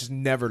end up just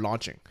never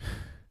launching.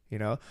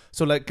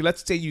 So like,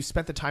 let's say you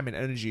spent the time and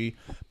energy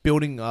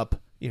building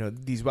up,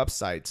 these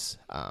websites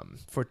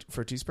for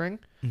Teespring,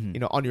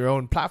 on your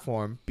own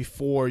platform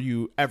before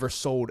you ever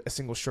sold a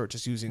single shirt,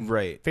 just using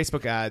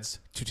Facebook ads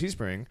to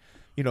Teespring.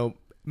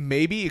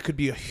 Maybe it could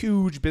be a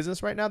huge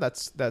business right now.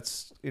 That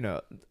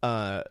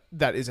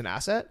is an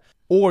asset.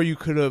 Or you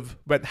could have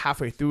went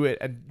halfway through it,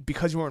 and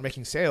because you weren't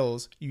making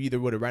sales, you either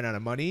would have ran out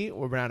of money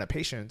or ran out of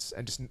patience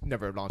and just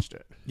never launched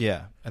it.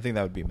 Yeah, I think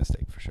that would be a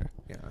mistake for sure.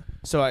 Yeah.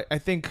 So I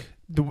think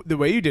the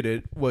way you did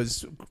it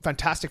was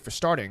fantastic for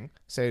starting.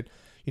 Say,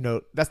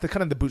 that's the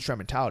kind of the bootstrap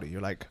mentality.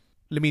 You're like,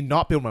 let me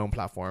not build my own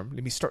platform.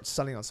 Let me start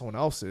selling on someone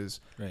else's.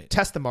 Right.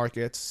 Test the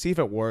markets, see if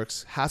it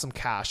works, have some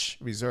cash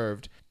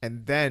reserved,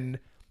 and then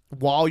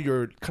while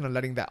you're kind of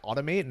letting that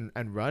automate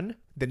and run,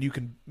 then you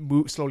can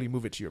slowly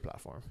move it to your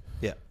platform.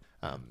 Yeah.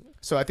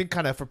 So I think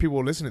kind of for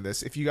people listening to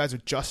this, if you guys are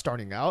just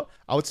starting out,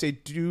 I would say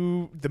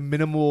do the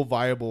minimal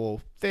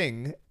viable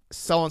thing,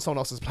 sell on someone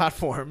else's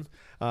platform,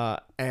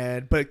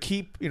 but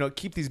keep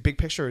these big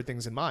picture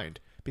things in mind,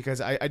 because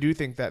I do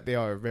think that they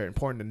are very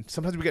important. And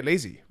sometimes we get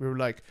lazy. We're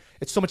like,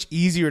 it's so much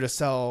easier to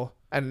sell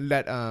and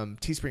let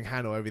Teespring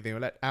handle everything,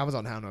 or let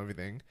Amazon handle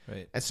everything,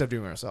 right, instead of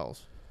doing it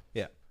ourselves.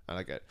 Yeah, I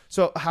like it.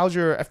 So how's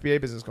your FBA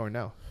business going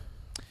now?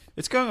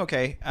 It's going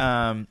okay.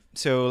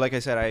 So like I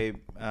said,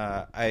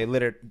 I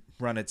let it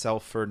run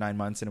itself for 9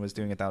 months and it was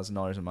doing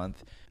 $1,000 a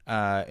month.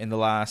 In the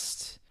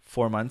last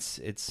 4 months,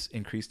 it's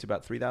increased to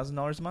about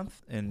 $3,000 a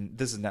month, and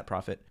this is net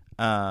profit.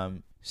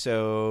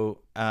 So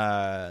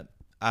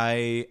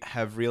I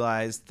have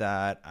realized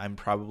that I'm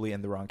probably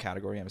in the wrong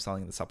category. I'm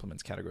selling in the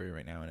supplements category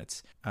right now, and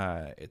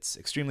it's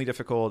extremely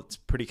difficult. It's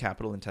pretty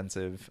capital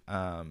intensive,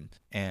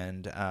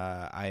 and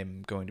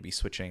I'm going to be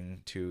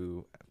switching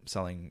to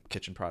selling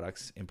kitchen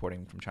products,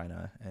 importing from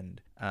China.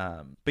 And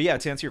but yeah,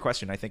 to answer your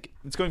question, I think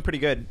it's going pretty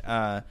good.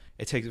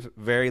 It takes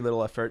very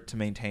little effort to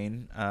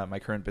maintain my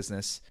current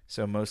business,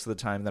 so most of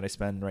the time that I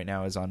spend right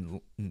now is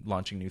on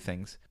launching new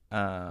things.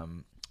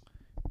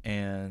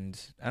 And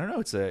I don't know,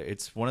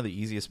 it's one of the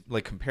easiest,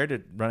 like, compared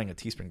to running a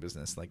Teespring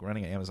business, like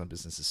running an Amazon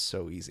business is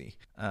so easy.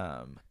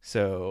 Yeah,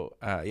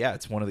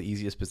 it's one of the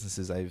easiest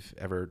businesses I've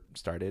ever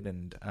started,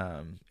 and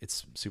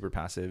it's super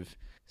passive.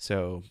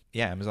 So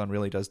yeah, Amazon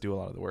really does do a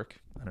lot of the work.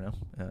 I don't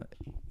know.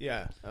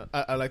 Yeah,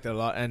 I like that a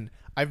lot. And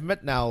I've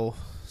met now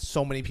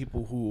so many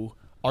people who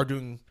are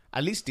doing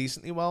at least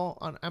decently well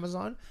on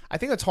Amazon. I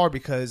think that's hard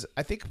because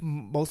I think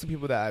most of the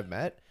people that I've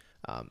met,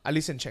 at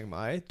least in Chiang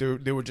Mai,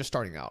 they were just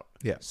starting out.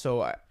 Yeah.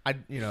 So I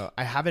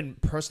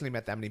haven't personally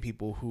met that many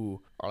people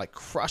who are like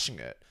crushing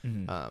it.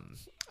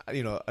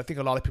 I think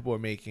a lot of people are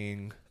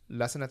making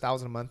less than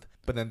 $1,000 a month,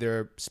 but then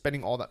they're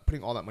putting all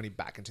that money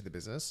back into the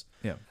business.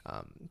 Yeah.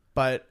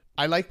 But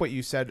I like what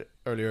you said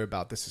earlier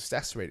about the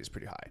success rate is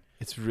pretty high.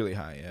 It's really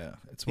high. Yeah.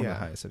 It's one of the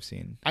highest I've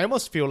seen. I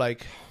almost feel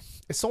like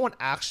if someone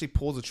actually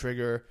pulls the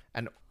trigger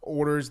and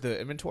orders the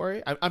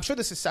inventory, I'm sure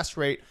the success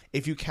rate,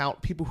 if you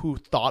count people who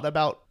thought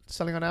about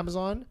selling on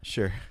Amazon,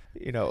 Sure.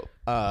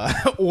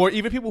 Or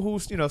even people who,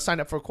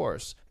 signed up for a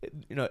course,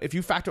 if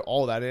you factor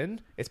all that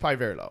in, it's probably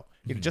very low,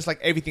 just like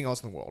everything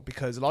else in the world,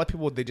 because a lot of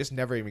people, they just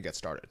never even get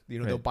started.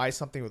 They'll buy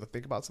something or they'll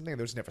think about something and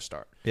they'll just never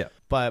start. Yeah.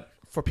 But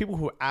for people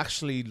who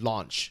actually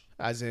launch,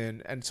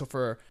 and so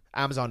for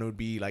Amazon, it would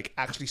be like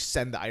actually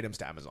send the items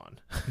to Amazon.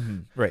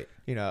 Right.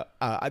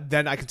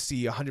 Then I can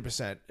see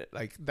 100%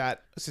 like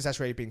that success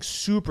rate being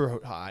super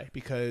high,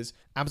 because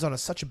Amazon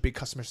has such a big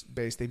customer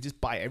base. They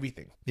just buy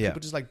everything. Yeah.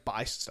 People just like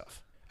buy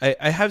stuff.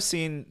 I have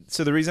seen,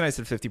 so the reason I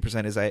said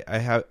 50% is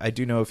I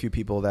do know a few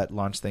people that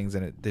launched things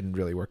and it didn't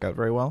really work out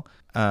very well.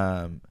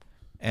 And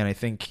I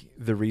think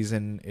the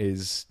reason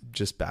is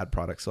just bad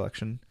product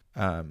selection.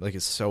 Like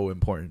it's so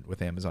important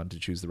with Amazon to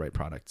choose the right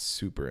product.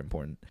 Super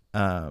important.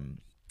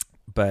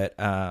 But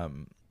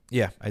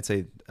I'd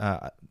say,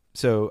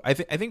 so I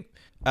think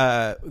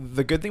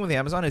the good thing with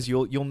Amazon is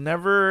you'll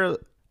never,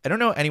 I don't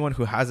know anyone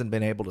who hasn't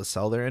been able to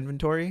sell their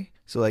inventory.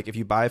 So like if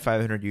you buy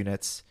 500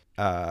 units,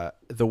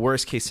 the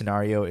worst case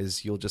scenario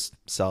is you'll just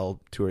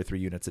sell 2 or 3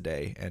 units a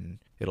day, and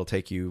it'll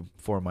take you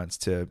 4 months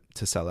to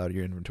sell out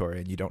your inventory,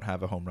 and you don't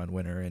have a home run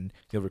winner, and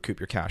you'll recoup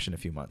your cash in a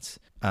few months.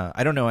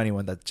 I don't know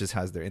anyone that just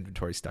has their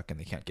inventory stuck and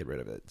they can't get rid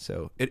of it.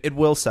 So it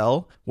will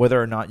sell.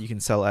 Whether or not you can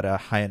sell at a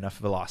high enough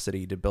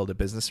velocity to build a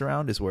business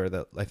around is where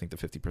I think the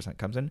 50%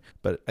 comes in.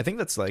 But I think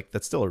that's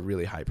still a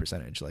really high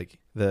percentage. Like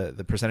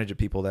the percentage of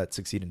people that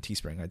succeed in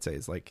Teespring, I'd say,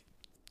 is like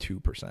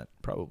 2%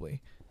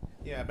 probably.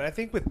 Yeah, but I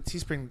think with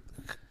Teespring,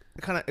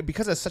 kind of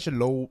because it's such a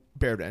low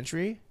barrier to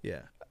entry.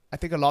 Yeah. I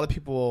think a lot of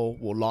people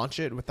will launch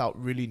it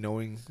without really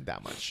knowing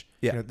that much.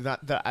 Yeah. They're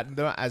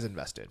not as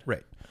invested.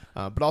 Right.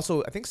 But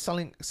also, I think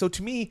so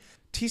to me,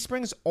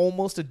 Teespring's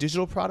almost a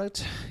digital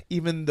product,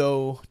 even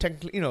though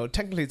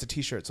technically it's a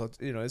T-shirt, so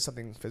it's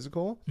something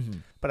physical. Mm-hmm.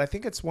 But I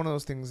think it's one of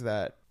those things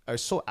that are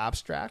so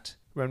abstract.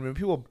 When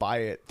people buy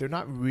it, they're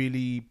not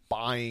really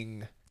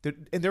buying.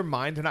 In their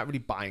mind, they're not really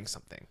buying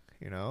something.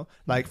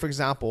 Like for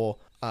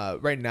example,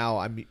 right now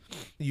I'm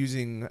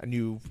using a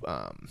new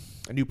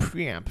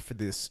preamp for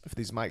these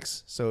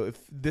mics. So if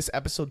this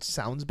episode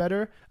sounds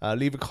better,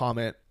 leave a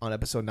comment on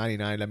episode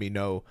 99. Let me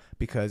know,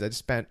 because I just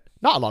spent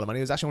not a lot of money.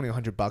 It was actually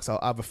only $100. I'll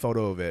have a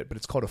photo of it, but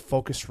it's called a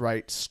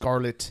Focusrite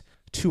Scarlett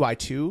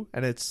 2i2,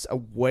 and it's a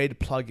way to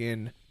plug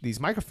in these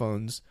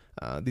microphones,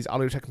 these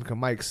Audio-Technica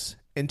mics,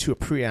 into a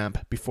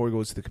preamp before it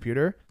goes to the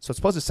computer. So it's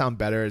supposed to sound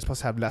better. It's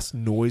supposed to have less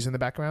noise in the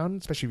background,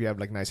 especially if you have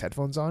like nice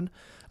headphones on.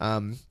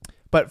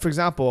 But for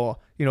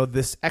example,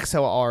 this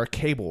XLR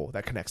cable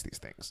that connects these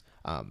things.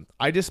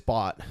 I just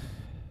bought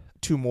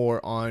 2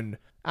 more on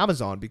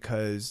Amazon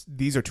because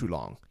these are too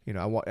long.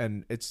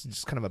 And it's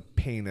just kind of a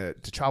pain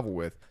to travel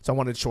with. So I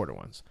wanted shorter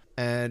ones.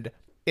 And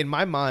in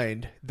my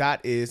mind, that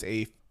is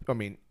it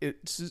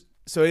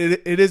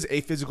is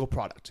a physical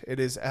product. It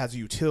has a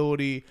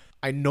utility.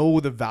 I know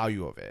the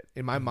value of it.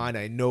 In my mind,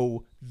 I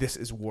know this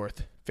is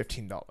worth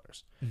 $15.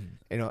 Mm-hmm.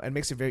 And it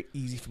makes it very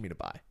easy for me to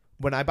buy.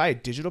 When I buy a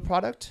digital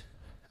product,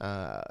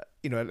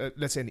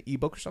 let's say an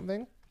ebook or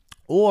something,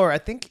 or I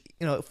think,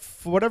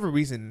 for whatever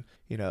reason,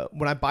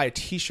 when I buy a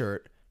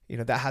T-shirt,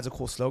 that has a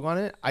cool slogan on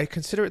it, I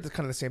consider it kind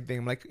of the same thing.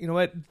 I'm like,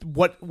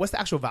 what's the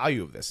actual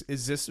value of this?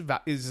 Is this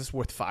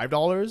worth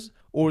 $5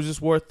 or is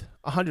this worth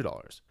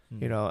 $100?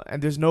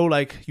 And there's no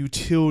like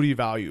utility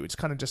value. It's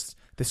kind of just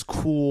this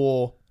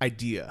cool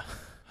idea.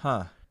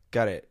 Huh.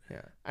 Got it.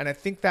 Yeah. And I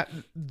think that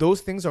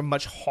those things are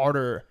much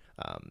harder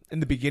in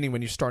the beginning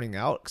when you're starting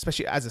out,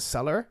 especially as a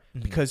seller,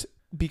 mm-hmm.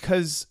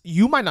 because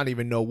you might not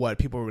even know what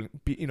people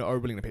are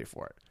willing to pay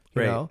for it.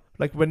 Right.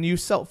 Like when you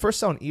first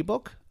sell an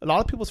ebook, a lot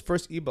of people's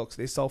first ebooks,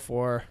 they sell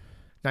for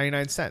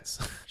 99 cents.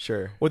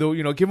 Sure. Or they'll,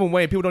 give them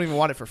away and people don't even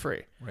want it for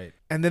free. Right.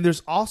 And then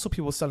there's also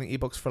people selling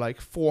ebooks for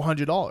like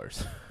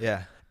 $400.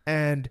 Yeah.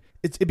 And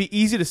it'd be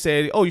easy to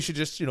say, oh, you should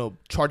just,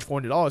 charge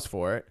 $400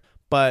 for it.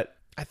 But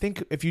I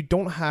think if you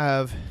don't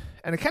have,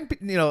 and it can't be,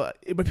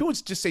 when people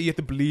just say you have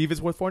to believe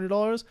it's worth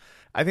 $400,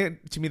 I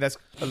think to me that's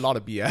a lot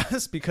of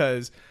BS,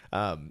 because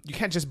you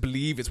can't just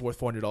believe it's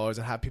worth $400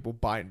 and have people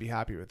buy it and be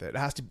happy with it. It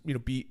has to,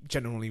 be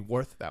genuinely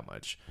worth that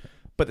much.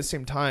 But at the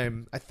same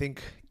time, I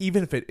think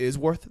even if it is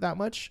worth that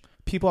much,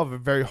 people have a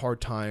very hard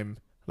time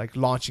like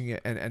launching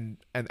it and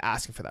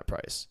asking for that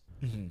price.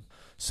 Mm-hmm.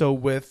 So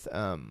with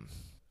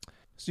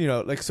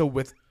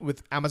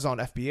with Amazon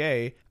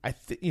FBA,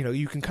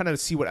 you can kind of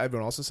see what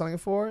everyone else is selling it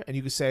for, and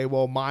you can say,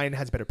 well, mine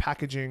has better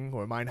packaging,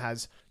 or mine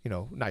has,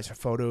 nicer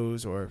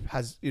photos, or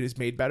it is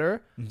made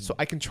better. Mm-hmm. So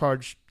I can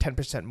charge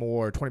 10%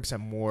 more, 20%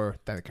 more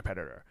than the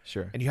competitor.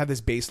 Sure. And you have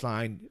this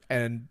baseline,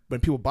 and when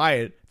people buy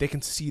it, they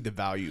can see the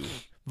value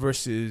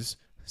versus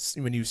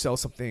when you sell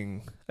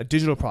something, a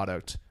digital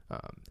product,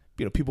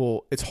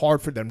 people, it's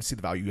hard for them to see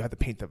the value. You have to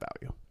paint the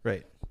value.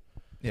 Right.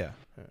 Yeah.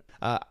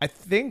 I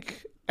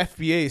think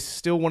FBA is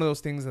still one of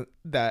those things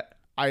that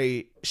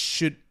I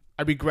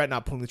regret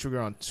not pulling the trigger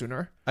on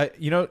sooner.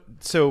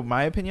 So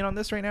my opinion on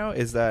this right now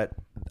is that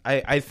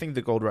I think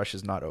the gold rush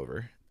is not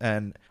over.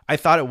 And I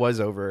thought it was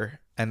over.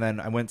 And then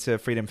I went to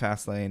Freedom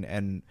Fastlane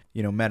and,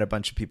 met a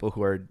bunch of people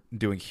who are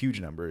doing huge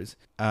numbers.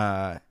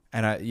 And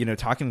I,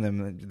 talking to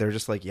them, they're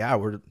just like, yeah,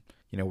 we're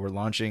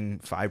launching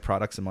 5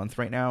 products a month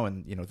right now.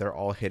 And, they're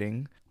all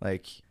hitting.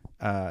 Like,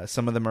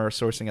 some of them are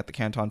sourcing at the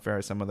Canton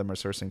Fair. Some of them are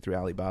sourcing through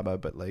Alibaba.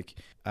 But like,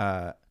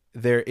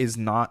 there is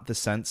not the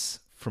sense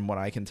from what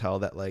I can tell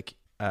that like,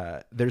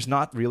 there's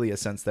not really a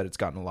sense that it's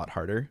gotten a lot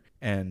harder.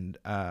 And,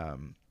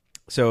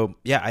 so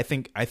yeah, I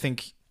think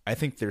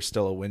there's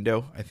still a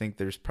window. I think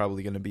there's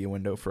probably going to be a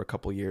window for a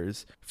couple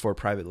years for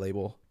private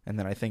label. And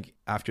then I think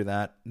after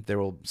that, there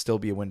will still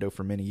be a window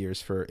for many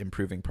years for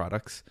improving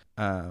products.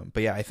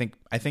 But yeah, I think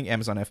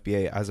Amazon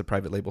FBA as a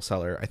private label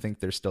seller, I think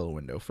there's still a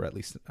window for at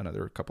least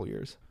another couple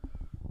years.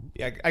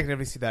 Yeah, I can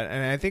definitely see that.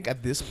 And I think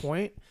at this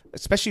point,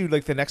 especially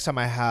like the next time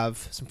I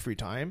have some free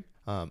time,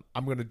 I'm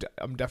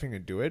definitely going to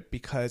do it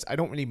because I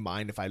don't really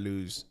mind if I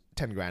lose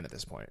 10 grand at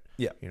this point.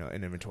 Yeah.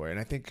 In inventory. And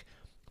I think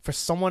for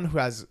someone who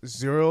has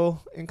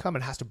zero income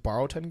and has to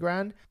borrow 10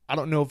 grand, I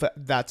don't know if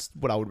that's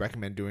what I would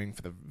recommend doing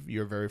for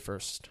your very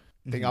first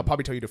thing. Mm-hmm. I'll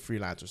probably tell you to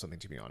freelance or something,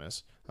 to be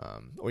honest.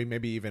 Or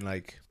maybe even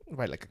like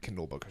write like a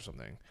Kindle book or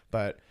something.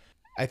 But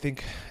I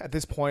think at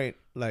this point,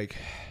 like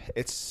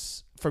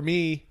it's for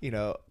me,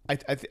 I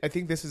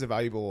think this is a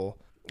valuable,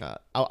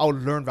 I'll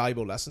learn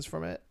valuable lessons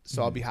from it.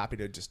 So I'll be happy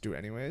to just do it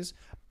anyways.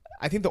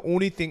 I think the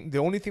only thing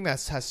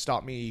that has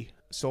stopped me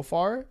so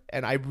far,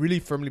 and I really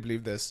firmly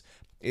believe this,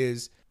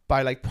 is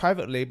by like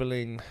private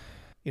labeling,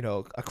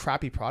 a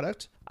crappy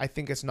product, I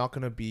think it's not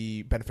going to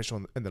be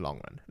beneficial in the long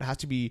run. It has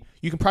to be,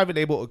 you can private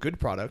label a good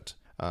product,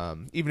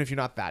 even if you're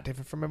not that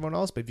different from everyone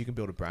else, but if you can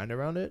build a brand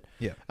around it.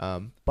 Yeah.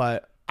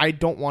 But I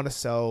don't want to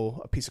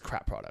sell a piece of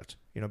crap product,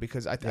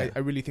 because I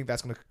really think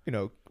that's going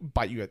to,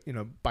 bite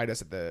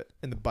us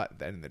in the butt at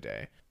the end of the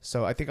day.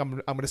 So I think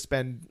I'm going to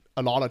spend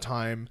a lot of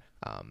time,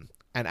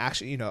 and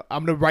actually,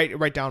 I'm going to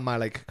write down my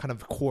like kind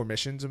of core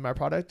missions of my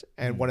product.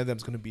 And one of them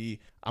is going to be,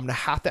 I'm going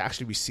to have to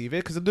actually receive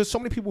it. Cause there's so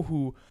many people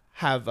who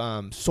have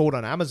sold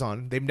on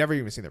Amazon. They've never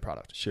even seen their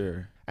product.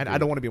 Sure. And I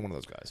don't want to be one of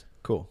those guys.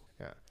 Cool.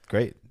 Yeah.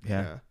 Great.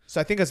 Yeah.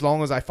 So I think as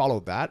long as I follow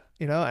that,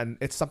 and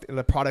it's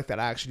the product that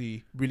I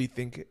actually really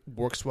think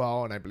works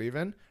well and I believe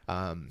in,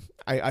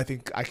 I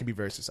think I can be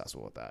very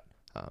successful with that.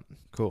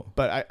 Cool.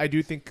 But I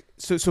do think,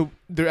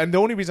 and the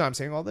only reason I'm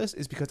saying all this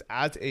is because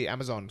as a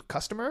Amazon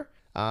customer,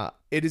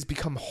 it has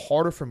become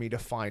harder for me to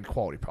find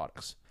quality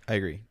products. I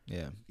agree.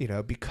 Yeah.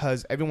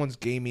 Because everyone's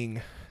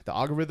gaming the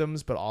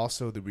algorithms, but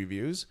also the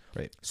reviews.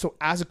 Right. So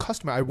as a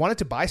customer, I wanted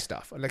to buy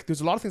stuff. Like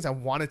there's a lot of things I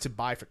wanted to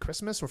buy for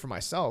Christmas or for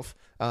myself,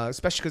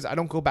 especially because I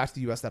don't go back to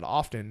the US that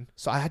often.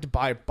 So I had to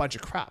buy a bunch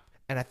of crap.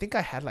 And I think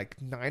I had like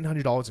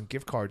 $900 in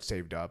gift cards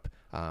saved up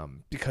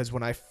because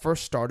when I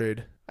first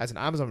started as an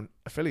Amazon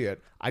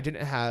affiliate, I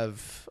didn't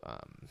have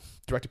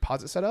direct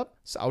deposit set up.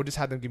 So I would just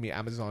have them give me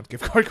Amazon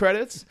gift card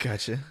credits.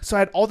 Gotcha. So I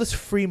had all this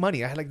free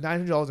money. I had like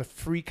 $900 of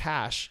free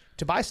cash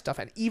to buy stuff.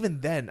 And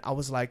even then, I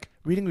was like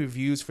reading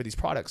reviews for these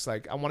products.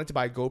 Like I wanted to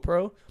buy a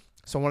GoPro.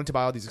 So I wanted to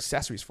buy all these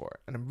accessories for it.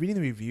 And I'm reading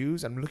the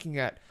reviews. I'm looking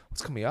at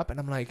what's coming up. And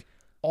I'm like,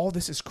 all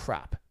this is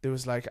crap. There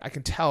was like, I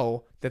can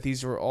tell that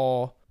these were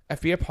all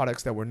FBA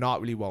products that were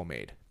not really well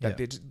made. That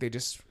they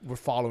just were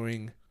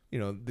following,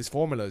 these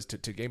formulas to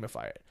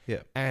gamify it.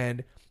 Yeah.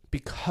 And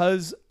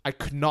because I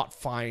could not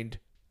find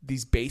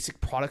these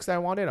basic products that I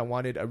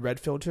wanted a red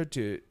filter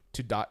to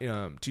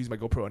use my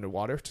GoPro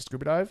underwater to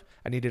scuba dive.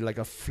 I needed like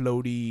a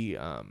floaty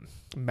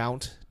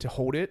mount to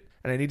hold it,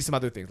 and I needed some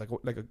other things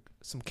like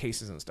some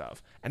cases and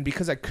stuff. And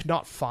because I could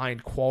not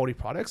find quality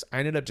products, I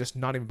ended up just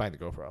not even buying the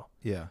GoPro.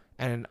 Yeah.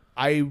 And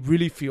I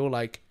really feel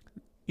like,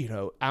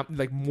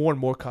 like more and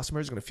more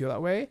customers are going to feel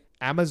that way.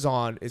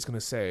 Amazon is going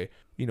to say,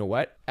 you know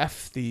what?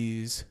 F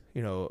these,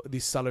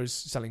 these sellers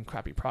selling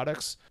crappy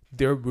products.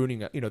 They're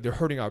ruining, they're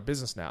hurting our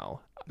business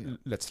now.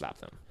 Let's slap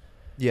them.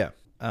 Yeah.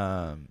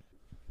 I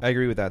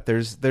agree with that.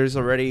 There's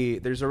already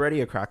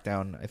a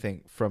crackdown, I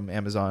think, from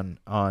Amazon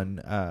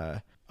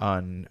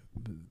on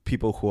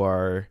people who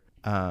are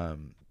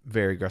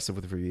very aggressive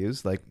with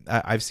reviews. Like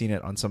I've seen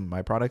it on some of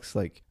my products.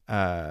 Like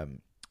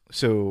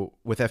so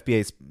with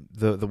FBA,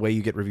 the way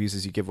you get reviews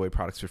is you give away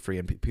products for free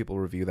and people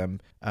review them.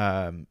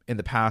 In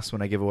the past,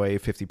 when I give away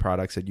 50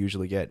 products, I'd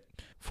usually get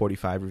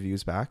 45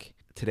 reviews back.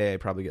 Today, I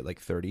probably get like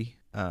 30.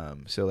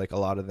 So like a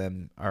lot of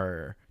them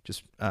are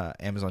just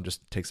Amazon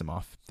just takes them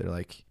off. They're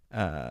like,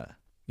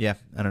 yeah,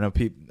 I don't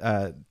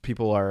know.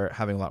 People are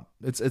having a lot.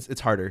 It's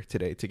harder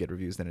today to get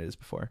reviews than it is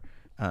before.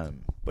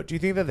 But do you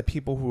think that the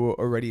people who are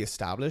already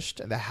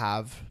established and that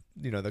have,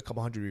 the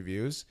couple hundred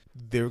reviews,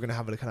 they're going to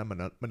have a kind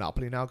of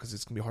monopoly now because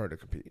it's going to be harder to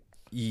compete?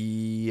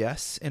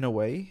 Yes, in a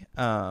way.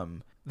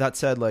 That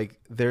said, like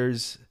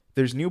there's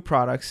there's new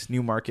products,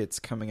 new markets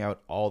coming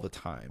out all the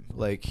time.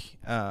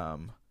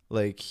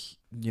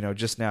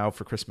 Just now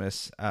for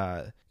Christmas,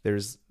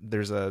 there's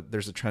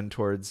a trend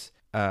towards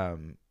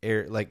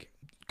air, like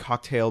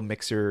cocktail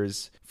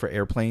mixers for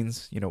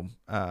airplanes.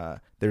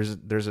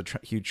 There's a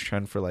huge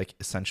trend for like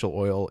essential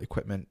oil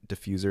equipment,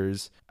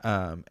 diffusers,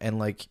 and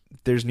like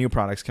there's new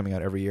products coming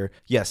out every year.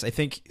 Yes, I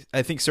think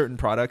certain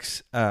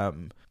products,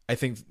 I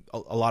think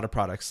a lot of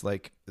products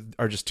like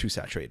are just too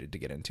saturated to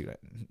get into it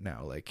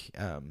now.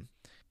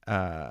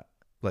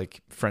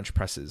 Like French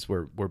presses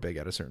were big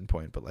at a certain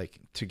point, but like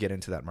to get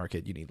into that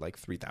market, you need like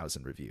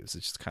 3,000 reviews.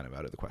 It's just kind of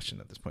out of the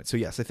question at this point. So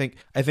yes, I think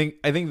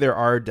there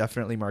are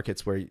definitely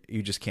markets where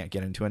you just can't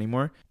get into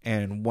anymore.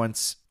 And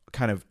once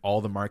kind of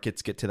all the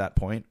markets get to that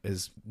point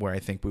is where I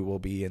think we will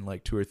be in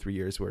like 2 or 3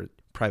 years, where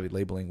private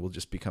labeling will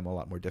just become a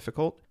lot more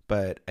difficult.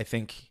 But I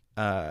think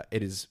I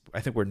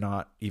think we're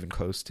not even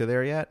close to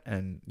there yet.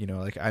 And,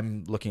 like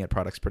I'm looking at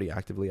products pretty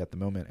actively at the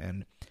moment,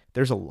 and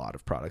there's a lot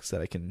of products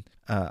that I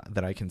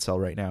can sell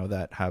right now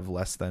that have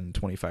less than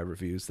 25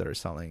 reviews that are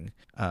selling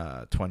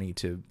 20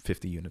 to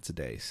 50 units a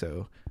day.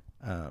 So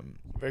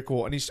very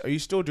cool. And are you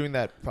still doing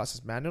that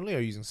process manually, or are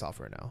you using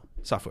software now?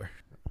 Software.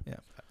 Yeah.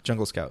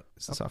 Jungle Scout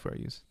is the software I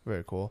use.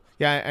 Very cool.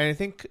 Yeah, and I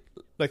think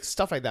like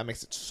stuff like that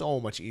makes it so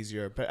much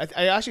easier. But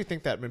I actually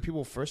think that when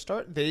people first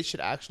start, they should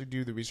actually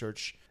do the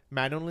research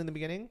manually in the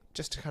beginning,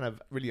 just to kind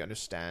of really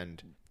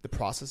understand the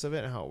process of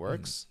it and how it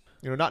works.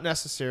 Not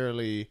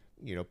necessarily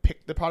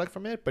pick the product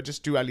from it, but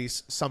just do at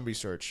least some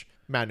research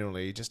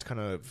manually, just to kind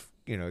of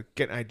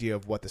get an idea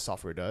of what the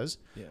software does.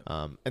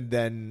 Yeah. And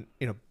then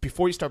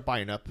before you start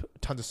buying up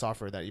tons of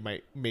software that you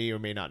may or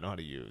may not know how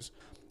to use.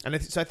 And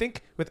so I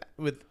think with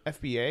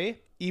FBA,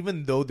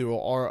 even though there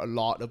are a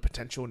lot of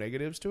potential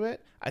negatives to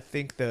it, I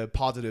think the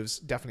positives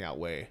definitely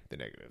outweigh the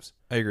negatives.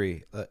 I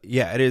agree.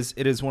 Yeah, it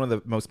is one of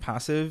the most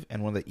passive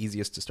and one of the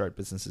easiest to start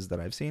businesses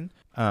that I've seen.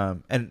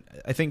 And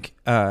I think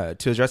to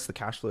address the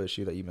cash flow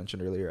issue that you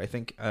mentioned earlier, I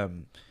think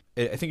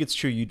it's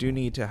true. You do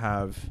need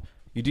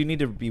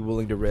to be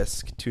willing to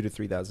risk $2,000 to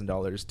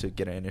 $3,000 to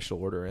get an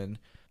initial order in,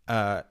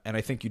 and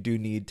I think you do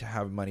need to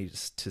have money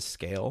to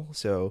scale.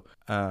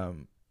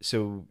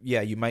 So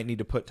yeah, you might need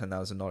to put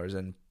 $10,000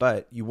 in,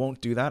 but you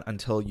won't do that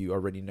until you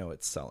already know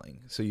it's selling.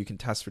 So you can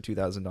test for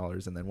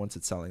 $2,000, and then once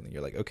it's selling, then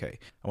you're like, okay,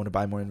 I want to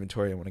buy more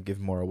inventory. I want to give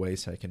more away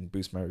so I can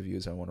boost my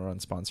reviews. I want to run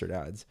sponsored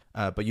ads.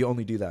 But you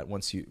only do that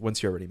once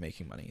you're already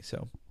making money.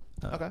 So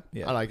okay,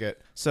 yeah, I like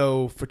it.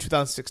 So for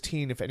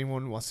 2016, if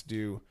anyone wants to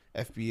do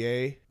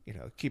FBA,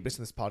 keep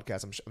listening to this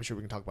podcast. I'm sure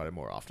we can talk about it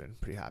more often.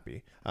 Pretty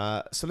happy.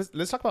 So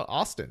let's talk about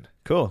Austin.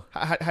 Cool.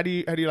 How do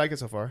you like it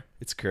so far?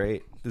 It's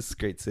great. This is a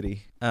great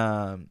city.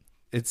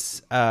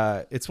 It's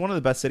one of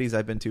the best cities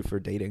I've been to for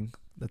dating.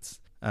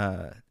 There's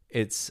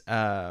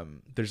a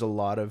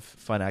lot of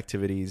fun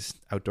activities,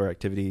 outdoor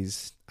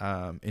activities,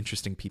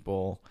 interesting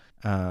people.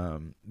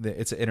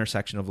 It's an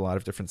intersection of a lot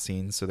of different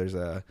scenes. So there's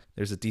a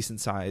decent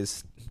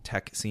sized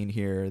tech scene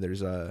here.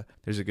 There's a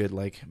good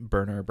like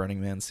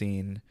Burning Man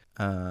scene.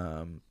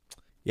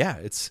 Yeah,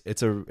 it's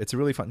a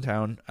really fun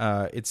town.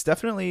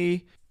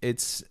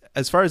 It's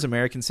as far as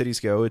American cities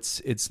go,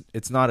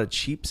 it's not a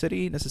cheap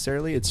city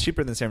necessarily. It's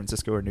cheaper than San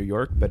Francisco or New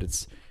York, but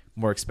it's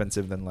more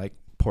expensive than like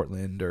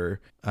Portland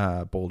or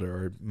Boulder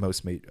or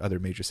most other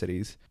major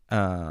cities.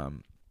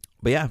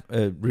 But yeah,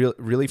 a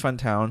really fun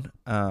town.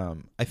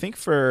 I think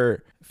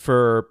for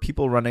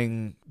people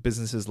running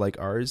businesses like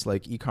ours,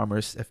 like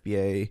e-commerce,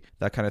 FBA,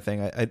 that kind of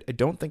thing, I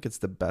don't think it's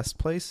the best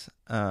place.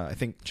 I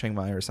think Chiang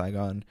Mai or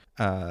Saigon,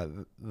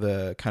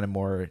 the kind of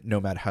more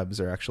nomad hubs,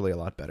 are actually a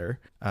lot better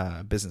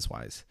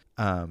business-wise.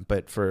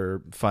 But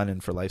for fun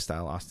and for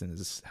lifestyle, Austin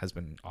has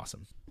been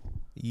awesome.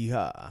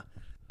 Yeah.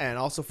 And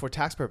also for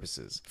tax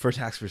purposes. For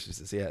tax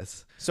purposes,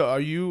 yes. So are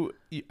you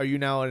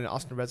now an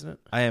Austin resident?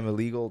 I am a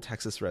legal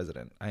Texas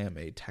resident. I am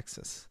a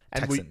Texan.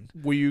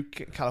 Were you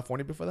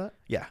California before that?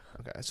 Yeah.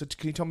 Okay. So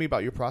can you tell me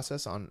about your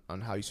process on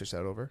how you switched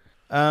that over?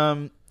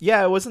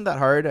 Yeah, it wasn't that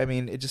hard. I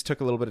mean, it just took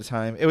a little bit of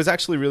time. It was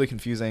actually really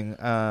confusing.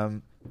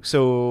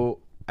 So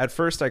at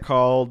first I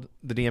called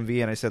the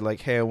DMV and I said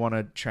like, hey, I want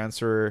to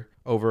transfer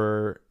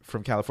over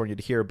from California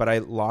to here, but I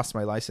lost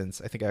my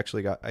license. I think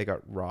I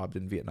got robbed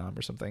in Vietnam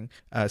or something.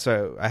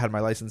 So I had my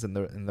license in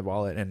the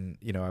wallet, and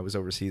I was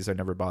overseas. So I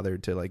never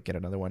bothered to like get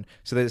another one.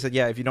 So they said,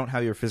 yeah, if you don't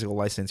have your physical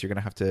license, you're gonna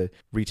have to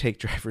retake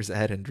driver's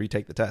ed and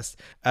retake the test.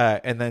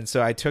 And then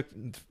so I took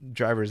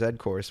driver's ed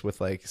course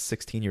with like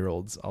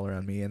 16-year-olds all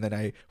around me, and then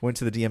I went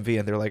to the DMV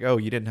and they're like, oh,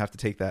 you didn't have to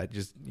take that.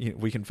 Just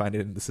we can find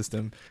it in the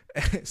system.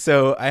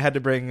 So I had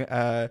to bring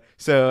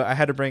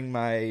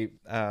my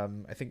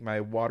I think my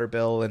water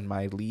bill and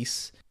my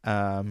lease.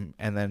 And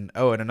then,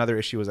 and another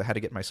issue was I had to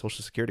get my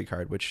social security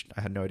card, which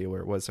I had no idea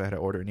where it was. So I had to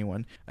order a new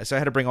one. So I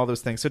had to bring all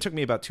those things. So it took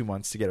me about 2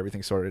 months to get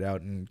everything sorted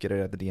out and get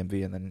it at the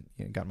DMV, and then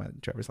got my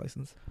driver's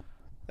license.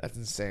 That's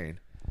insane.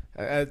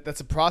 That's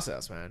a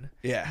process, man.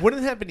 Yeah.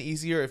 Wouldn't it have been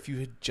easier if you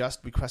had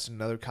just requested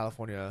another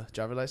California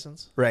driver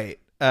license? Right.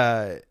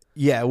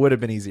 Yeah, it would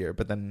have been easier,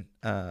 but then,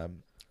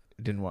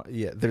 didn't want,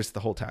 there's the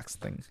whole tax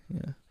thing.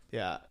 Yeah.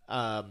 Yeah.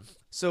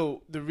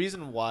 So the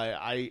reason why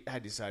I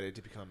had decided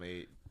to become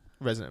a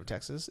resident of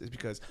Texas is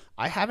because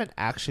I haven't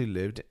actually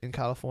lived in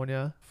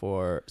California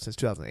since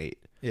 2008.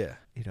 Yeah.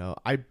 You know,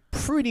 I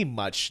pretty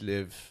much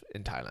live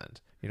in Thailand.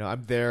 You know,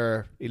 I'm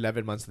there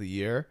 11 months of the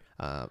year.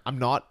 I'm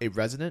not a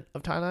resident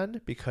of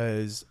Thailand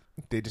because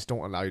they just don't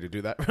allow you to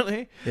do that,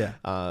 really. Yeah.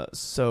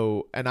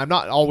 And I'm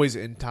not always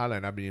in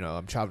Thailand. I mean,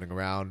 I'm traveling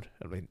around.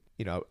 I mean,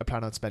 I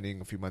plan on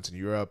spending a few months in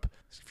Europe,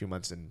 a few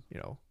months in,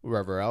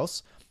 wherever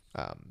else.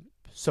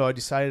 So I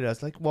decided, I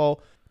was like,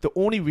 well, the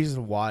only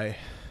reason why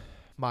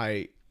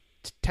my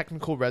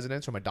technical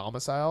residence or my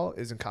domicile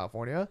is in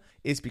California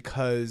is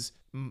because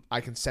I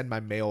can send my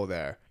mail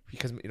there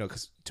because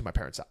to my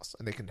parents' house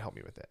and they can help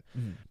me with it.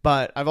 Mm-hmm.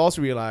 But I've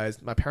also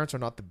realized my parents are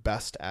not the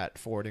best at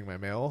forwarding my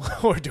mail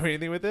or doing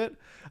anything with it.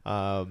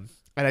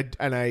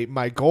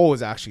 My goal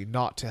is actually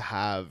not to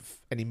have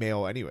any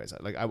mail anyways.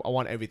 Like I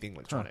want everything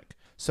electronic. Huh.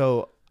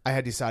 So I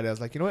had decided, I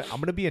was like, you know what? I'm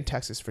going to be in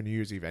Texas for New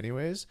Year's Eve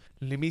anyways.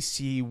 Let me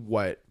see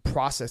what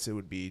process it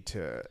would be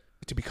to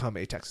become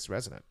a Texas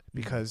resident.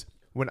 Because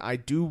when I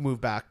do move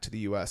back to the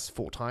U.S.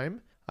 full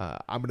time,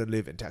 I'm going to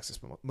live in Texas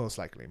most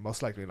likely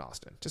in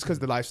Austin, just because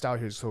the lifestyle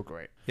here is so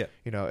great. Yeah.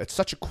 It's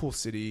such a cool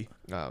city.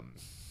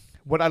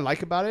 What I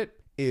like about it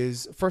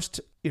is, first,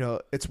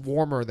 it's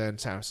warmer than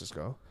San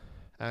Francisco,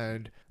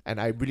 and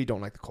I really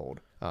don't like the cold.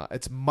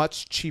 It's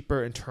much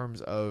cheaper in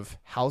terms of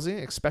housing,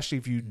 especially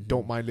if you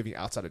don't mind living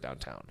outside of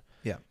downtown.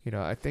 Yeah.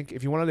 I think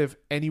if you want to live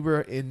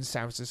anywhere in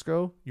San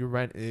Francisco, your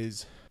rent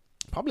is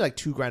probably like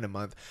 $2,000 a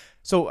month.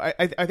 So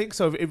I think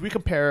so. If we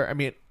compare, I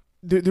mean,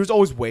 there's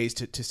always ways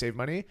to save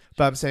money,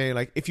 but I'm saying,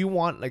 like, if you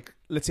want, like,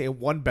 let's say a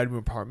 1-bedroom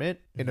apartment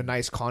in a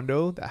nice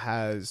condo that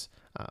has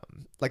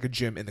like a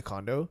gym in the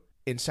condo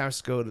in San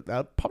Francisco,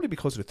 that'll probably be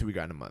closer to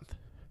 $3,000 a month.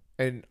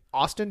 In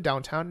Austin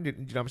downtown, do you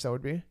know how much that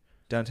would be?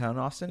 Downtown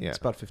Austin? Yeah. It's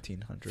about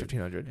 $1,500.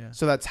 $1,500. Yeah.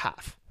 So that's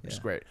half, which is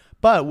great.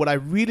 But what I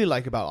really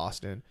like about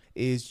Austin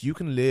is you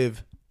can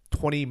live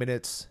 20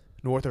 minutes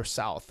north or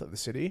south of the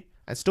city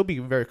and still be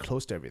very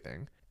close to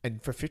everything.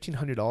 And for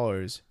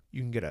 $1,500,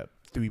 you can get a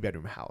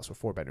 3-bedroom house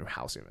or 4-bedroom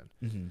house even.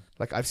 Mm-hmm.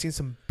 Like, I've seen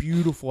some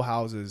beautiful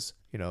houses,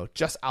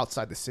 just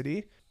outside the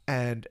city,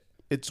 and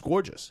it's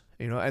gorgeous,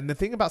 And the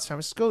thing about San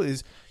Francisco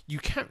is you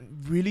can't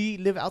really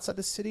live outside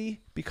the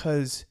city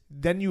because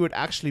then you would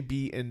actually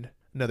be in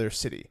another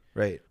city.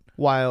 Right.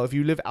 While if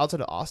you live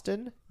outside of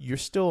Austin, you're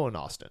still in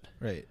Austin.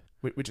 Right.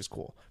 Which is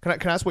cool. Can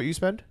I ask what you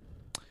spend?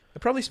 I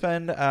probably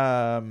spend,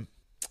 I'm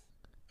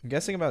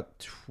guessing about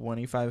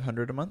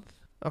 $2,500 a month.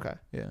 Okay.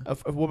 Yeah.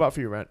 What about for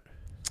your rent?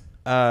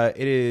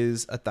 It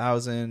is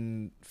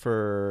 $1,000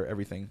 for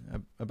everything.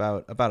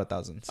 About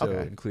 $1,000. So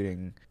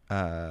including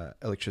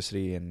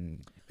electricity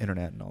and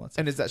internet and all that stuff.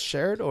 And is that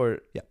shared or?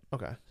 Yeah.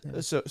 Okay.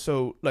 Yeah.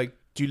 So like,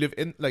 do you live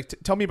in, like,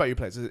 tell me about your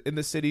place. Is it in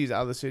the city? Is it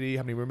out of the city?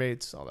 How many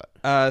roommates? All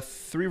that.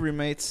 3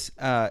 roommates.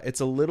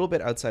 It's a little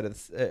bit outside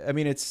of. I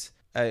mean, it's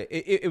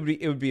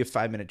it would be a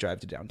 5-minute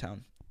drive to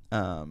downtown,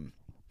 and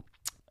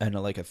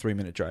like a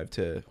 3-minute drive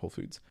to Whole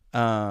Foods.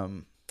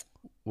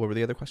 What were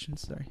the other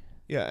questions? Sorry.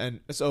 Yeah, and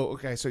so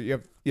you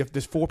have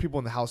there's 4 people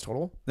in the house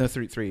total. No,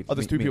 three. Oh,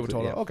 there's 3 people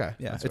total. Yeah. Okay,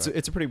 yeah,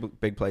 it's a pretty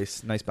big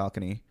place, nice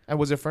balcony. And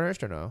was it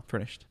furnished or no?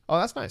 Furnished. Oh,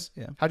 that's nice.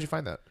 Yeah. How'd you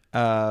find that?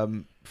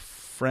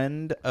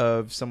 Friend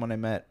of someone I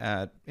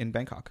met in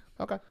Bangkok.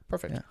 Okay,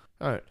 perfect. Yeah.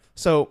 All right,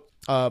 so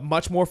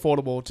much more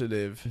affordable to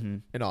live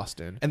in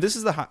Austin, and this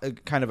is the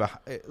kind of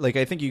like,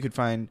 I think you could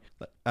find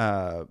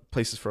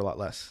places for a lot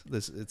less.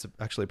 It's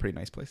actually a pretty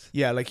nice place.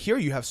 Yeah, like here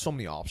you have so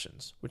many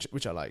options,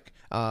 which I like.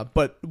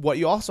 But what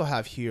you also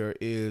have here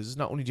is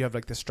not only do you have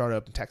like the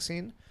startup and tech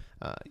scene,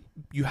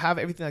 you have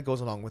everything that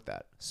goes along with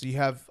that. So you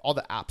have all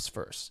the apps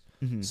first.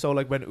 Mm-hmm. So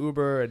like when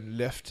Uber and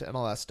Lyft and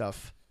all that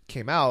stuff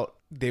came out,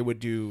 they would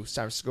do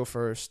San Francisco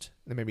first,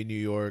 then maybe New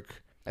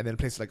York, and then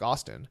places like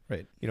Austin.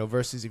 Right.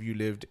 Versus if you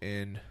lived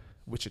in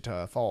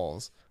Wichita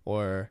Falls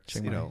or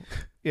Chiang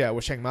Mai.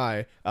 Or Chiang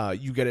Mai,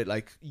 you get it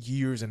like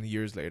years and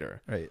years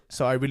later. Right.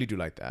 So I really do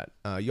like that.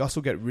 You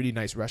also get really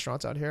nice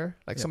restaurants out here.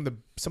 Like some of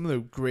the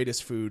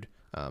greatest food,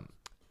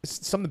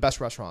 some of the best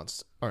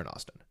restaurants are in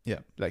Austin. Yeah.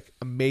 Like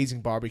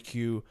amazing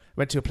barbecue.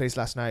 Went to a place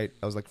last night.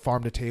 I was like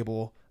farm to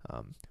table.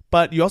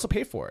 But you also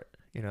pay for it.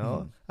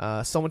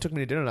 Someone took me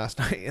to dinner last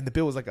night and the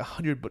bill was like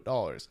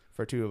 $100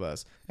 for 2 of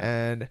us.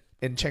 And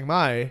in Chiang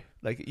Mai,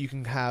 like you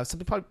can have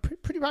something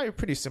probably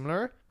pretty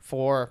similar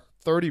for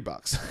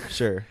 $30.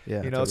 Sure.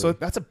 Yeah. Totally. So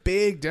that's a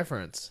big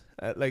difference.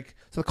 So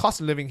the cost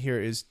of living here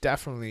is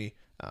definitely,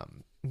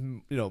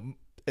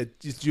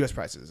 U.S.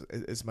 prices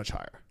is much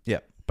higher. Yeah.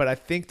 But I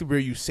think where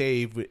you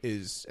save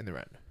is in the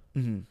rent.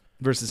 Mm-hmm.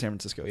 Versus San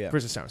Francisco. Yeah.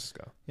 Versus San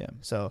Francisco. Yeah.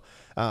 So,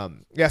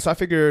 so I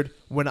figured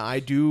when I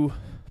do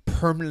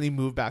permanently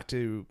move back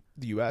to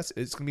the U.S.,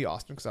 it's going to be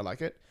Austin because I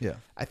like it. Yeah.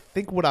 I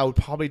think what I would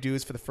probably do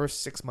is for the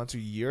first 6 months or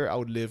a year, I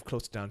would live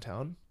close to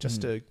downtown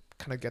just to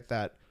kind of get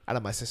that out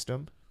of my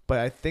system. But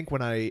I think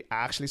when I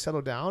actually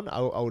settle down,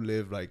 I would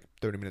live like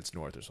 30 minutes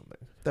north or something.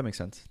 That makes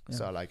sense. Yeah.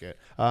 So I like it.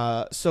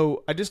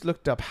 So I just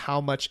looked up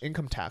how much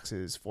income tax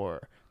is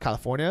for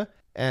California,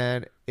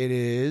 and it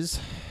is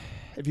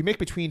if you make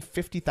between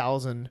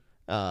 50,000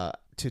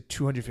 to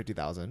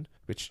 250,000,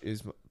 which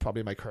is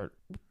probably my current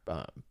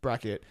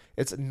bracket,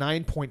 it's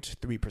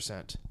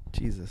 9.3%.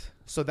 Jesus.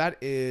 So that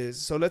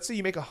is, so let's say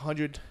you make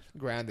 100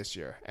 grand this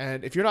year,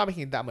 and if you're not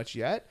making that much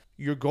yet,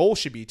 your goal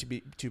should be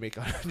to make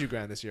 100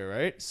 grand this year,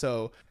 right?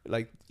 So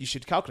like you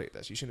should calculate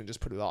this. You shouldn't just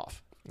put it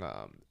off.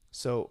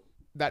 So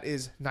that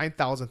is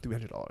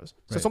 $9,300. So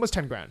it's almost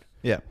 10 grand.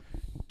 Yeah.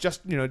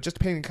 Just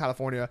paying in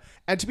California.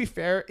 And to be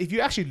fair, if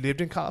you actually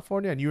lived in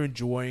California and you're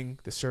enjoying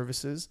the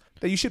services,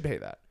 then you should pay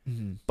that.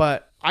 Mm-hmm.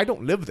 But I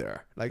don't live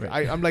there. Like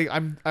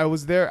right. I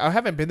was there. I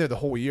haven't been there the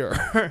whole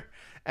year.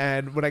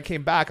 And when I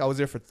came back, I was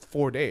there for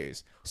 4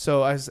 days.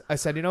 So I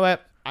said, you know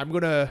what? I'm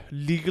going to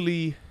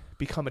legally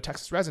become a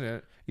Texas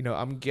resident. I'm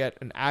going to get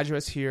an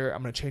address here.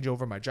 I'm going to change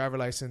over my driver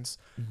license.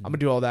 Mm-hmm. I'm going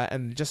to do all that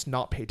and just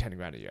not pay 10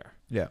 grand a year.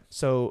 Yeah.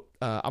 So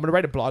I'm going to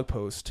write a blog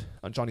post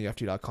on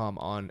johnnyft.com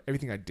on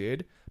everything I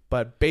did.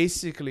 But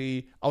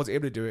basically, I was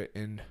able to do it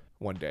in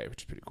 1 day,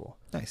 which is pretty cool.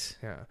 Nice.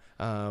 Yeah.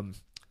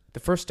 The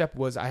first step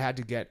was I had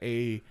to get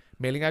a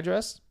mailing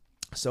address.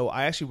 So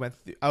I actually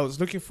I was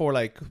looking for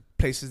like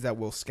places that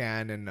will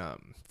scan and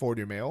forward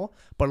your mail,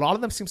 but a lot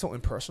of them seem so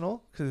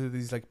impersonal because of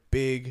these like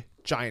big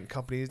giant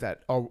companies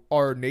that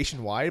are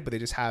nationwide, but they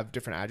just have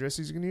different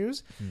addresses you can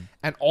use,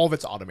 and all of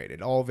it's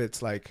automated. All of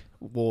it's like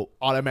will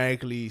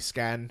automatically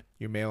scan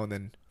your mail and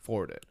then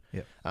forward it.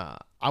 Yeah.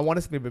 I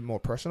wanted something a bit more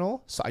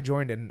personal, so I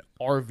joined an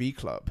RV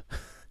club.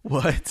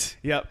 What?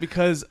 Yeah,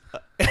 because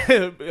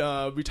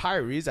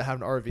retirees that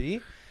have an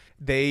RV,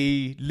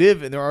 they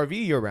live in their RV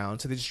year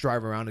round, so they just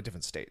drive around in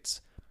different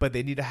states. But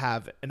they need to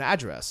have an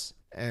address,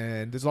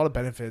 and there's a lot of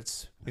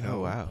benefits,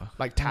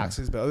 like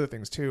taxes, but other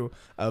things too,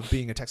 of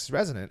being a Texas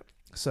resident.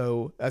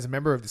 So as a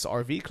member of this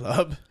RV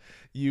club,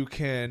 you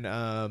can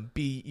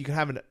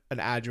have an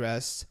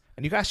address,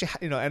 and you can actually,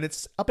 and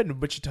it's up in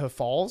Wichita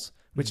Falls,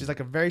 which is like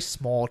a very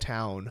small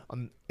town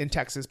in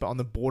Texas, but on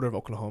the border of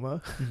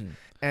Oklahoma. Mm-hmm.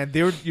 And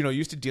they were,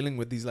 used to dealing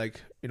with these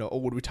like,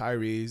 old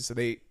retirees. So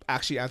they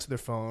actually answer their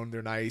phone.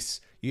 They're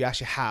nice. You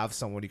actually have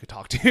someone you could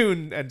talk to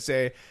and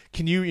say,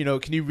 can you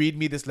read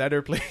me this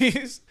letter,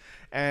 please?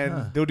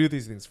 And they'll do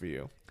these things for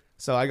you.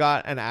 So I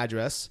got an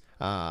address.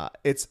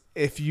 It's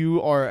if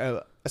you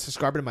are a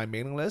subscriber to my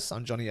mailing list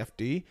on Johnny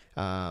FD,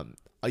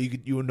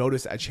 you will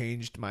notice I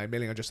changed my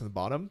mailing address on the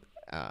bottom.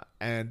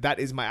 And that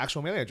is my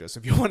actual mailing address.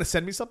 If you want to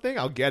send me something,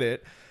 I'll get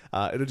it.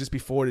 It'll just be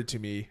forwarded to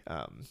me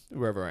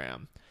wherever I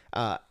am.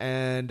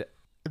 And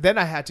then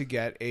I had to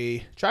get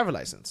a driver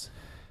license.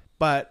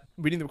 But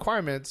reading the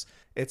requirements,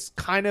 it's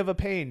kind of a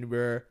pain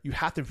where you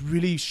have to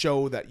really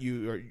show that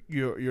you're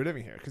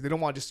living here, because they don't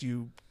want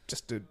you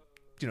to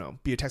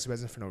be a Texas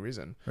resident for no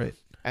reason. Right.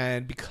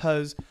 And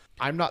because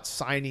I'm not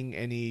signing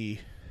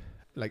any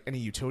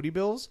utility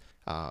bills,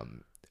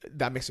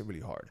 that makes it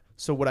really hard.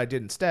 So what I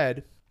did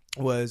instead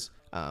was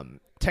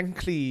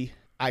technically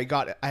I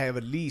have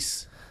a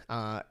lease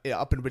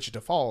up in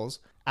Wichita Falls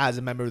as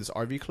a member of this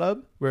RV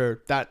club,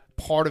 where that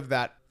part of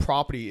that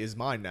property is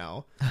mine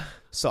now.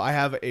 So I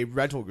have a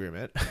rental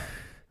agreement.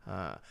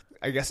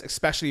 I guess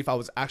especially if I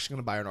was actually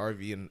going to buy an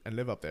RV and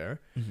live up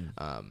there.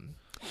 Mm-hmm.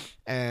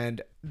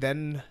 And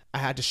then I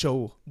had to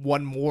show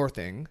one more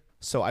thing.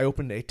 So I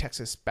opened a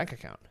Texas bank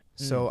account.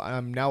 So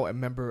I'm now a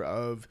member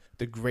of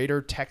the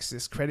Greater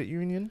Texas Credit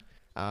Union.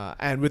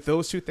 And with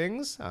those two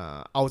things,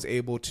 I was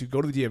able to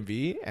go to the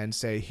DMV and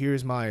say,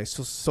 here's my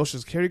social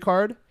security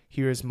card.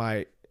 Here's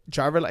my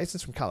driver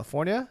license from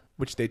California,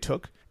 which they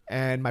took,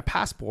 and my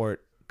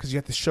passport, because you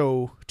have to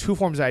show 2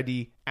 forms of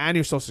ID and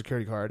your social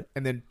security card,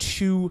 and then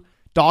 2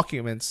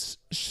 documents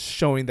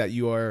showing that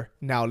you are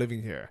now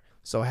living here.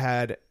 So I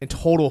had in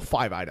total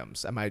 5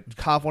 items: and my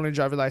California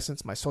driver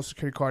license, my social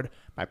security card,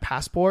 my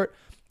passport,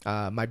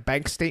 my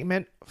bank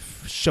statement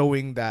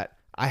showing that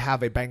I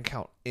have a bank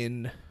account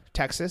in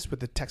Texas with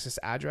the Texas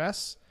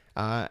address,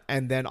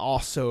 and then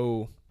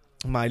also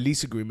my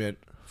lease agreement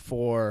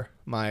for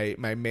my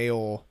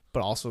mail,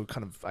 but also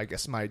kind of, I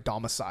guess, my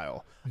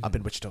domicile up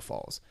in Wichita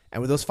Falls.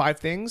 And with those 5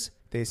 things,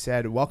 they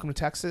said, welcome to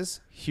Texas.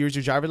 Here's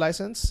your driver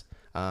license.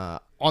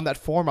 On that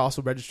form, I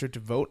also registered to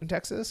vote in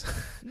Texas.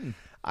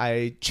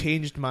 I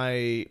changed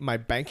my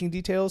banking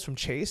details from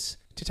Chase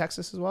to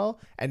Texas as well.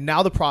 And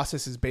now the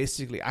process is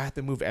basically I have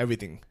to move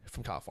everything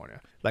from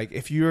California. Like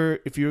if you're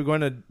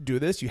going to do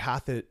this, you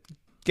have to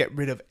get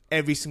rid of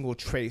every single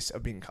trace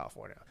of being in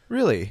California.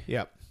 Really?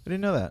 Yep. I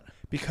didn't know that.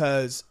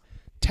 Because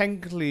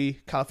technically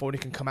California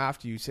can come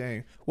after you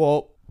saying,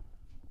 well,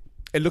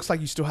 it looks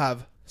like you still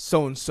have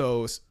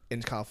so-and-so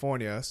in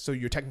California, so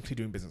you're technically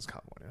doing business in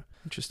California.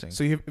 Interesting.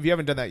 So if you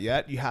haven't done that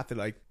yet, you have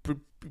to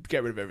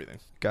get rid of everything.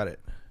 Got it.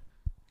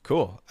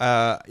 Cool.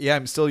 Yeah,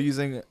 I'm still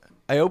using...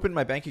 I opened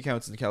my bank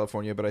accounts in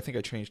California, but I think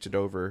I changed it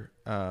over.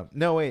 I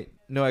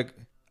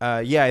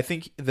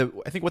think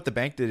what the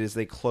bank did is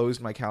they closed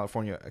my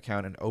California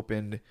account and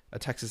opened a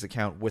Texas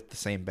account with the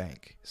same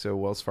bank. So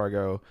Wells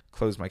Fargo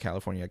closed my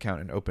California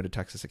account and opened a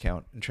Texas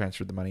account and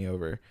transferred the money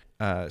over.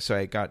 So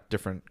I got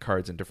different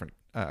cards and different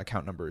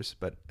account numbers,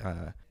 but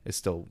it's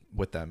still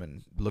with them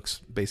and looks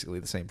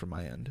basically the same from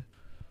my end.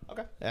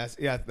 Okay.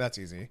 That's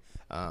easy.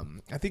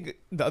 I think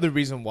the other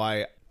reason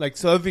why, like,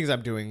 so other things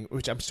I'm doing,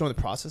 which I'm still in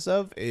the process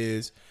of,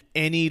 is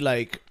any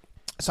like,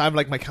 so I have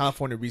like my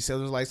California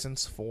reseller's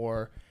license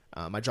for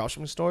my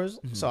dropshipping stores.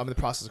 So I'm in the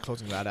process of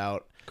closing that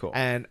out. Cool.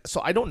 And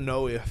so I don't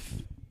know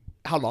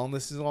how long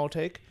this is going to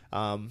take.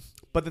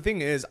 But the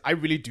thing is, I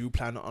really do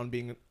plan on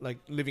being like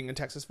living in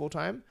Texas full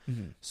time.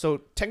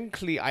 So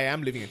technically, I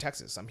am living in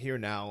Texas. I'm here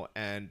now,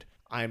 and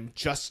I'm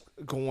just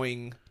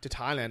going to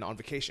Thailand on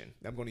vacation.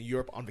 I'm going to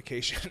Europe on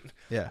vacation.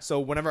 Yeah. So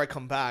whenever I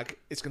come back,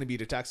 it's going to be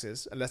to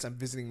Texas, unless I'm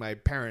visiting my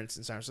parents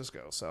in San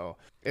Francisco. So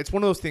it's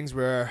one of those things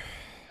where,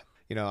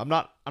 you know, I'm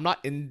not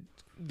in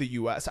the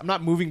U.S. I'm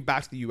not moving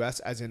back to the U.S.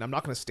 as in I'm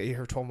not going to stay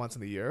here 12 months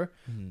in the year.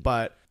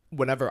 But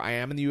whenever I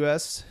am in the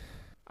U.S.,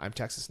 I'm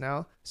Texas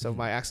now. So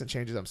my accent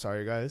changes. I'm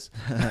sorry, guys.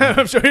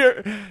 I'm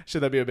sure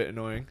should that be a bit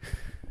annoying.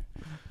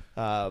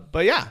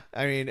 But yeah,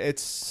 I mean,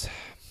 it's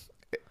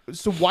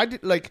so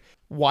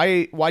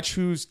why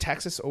choose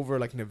Texas over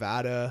like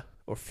Nevada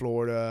or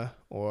Florida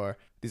or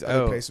these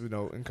other places with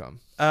no income?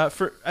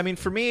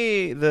 For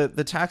me,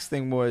 the tax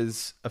thing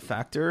was a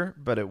factor,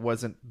 but it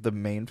wasn't the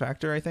main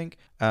factor. I think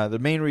the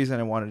main reason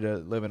I wanted to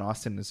live in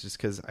Austin is just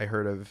because I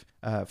heard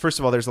of first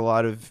of all, there's a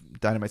lot of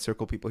Dynamite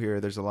Circle people here.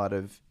 There's a lot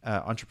of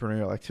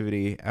entrepreneurial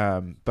activity,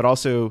 but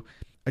also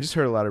I just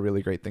heard a lot of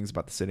really great things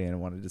about the city and I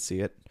wanted to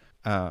see it.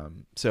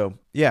 So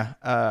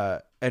yeah,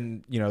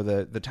 and you know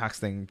the tax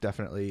thing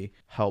definitely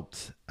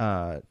helped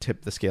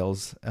tip the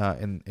scales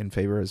in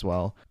favor as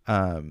well.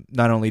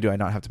 Not only do I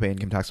not have to pay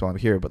income tax while I'm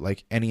here, but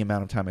like any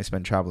amount of time I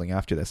spend traveling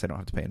after this, I don't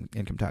have to pay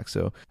income tax.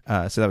 So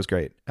that was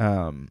great.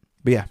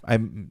 But yeah, I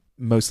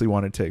mostly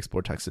wanted to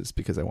explore Texas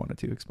because I wanted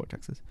to explore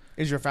Texas.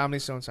 Is your family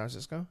still in San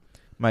Francisco?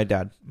 My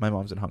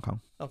mom's in Hong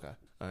Kong. Okay,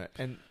 all right.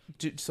 And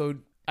so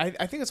I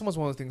think it's almost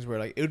one of those things where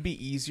like it would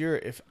be easier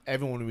if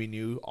everyone we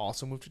knew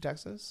also moved to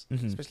Texas,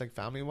 especially like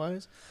family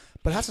wise.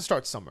 But it has to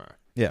start somewhere.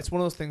 Yeah, it's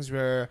one of those things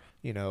where,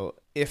 you know,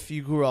 if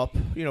you grew up,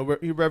 you know,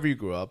 wherever you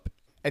grew up,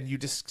 and you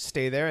just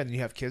stay there and you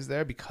have kids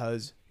there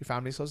because your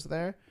family's close to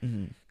there,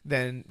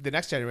 then the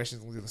next generation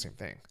is going to do the same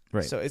thing.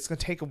 Right. So it's going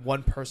to take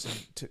one person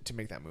to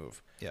make that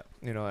move. Yeah.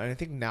 You know, and I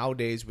think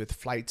nowadays with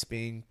flights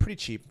being pretty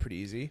cheap, pretty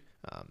easy,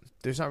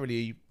 there's not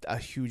really a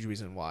huge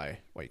reason why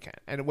you can't.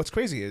 And what's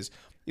crazy is,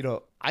 you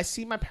know, I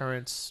see my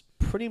parents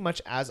pretty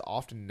much as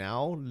often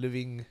now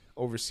living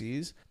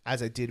overseas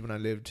as I did when I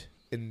lived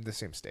in the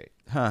same state.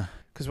 Huh.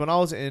 Because when I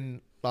was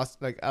in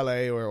like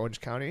LA or Orange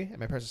County and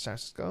my parents in San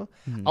Francisco,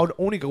 I would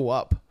only go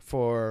up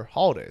for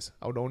holidays.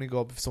 I would only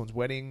go up for someone's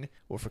wedding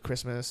or for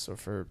Christmas or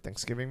for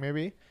Thanksgiving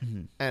maybe.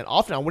 And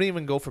often I wouldn't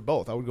even go for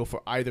both. I would go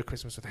for either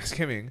Christmas or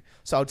Thanksgiving.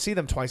 So I would see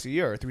them twice a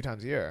year or 3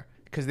 times a year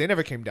because they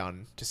never came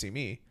down to see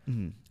me.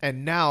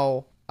 And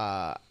now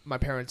my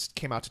parents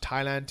came out to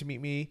Thailand to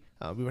meet me.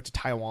 We went to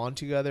Taiwan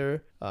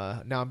together.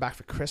 Now I'm back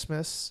for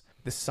Christmas.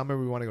 This summer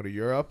we want to go to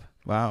Europe.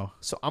 Wow.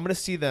 So I'm going to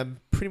see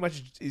them pretty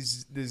much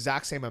is the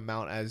exact same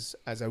amount as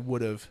I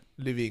would have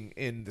living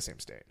in the same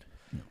state.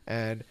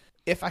 And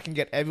if I can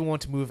get everyone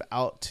to move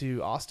out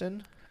to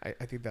Austin,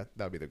 I think that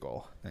would be the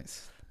goal.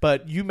 Nice.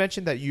 But you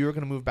mentioned that you're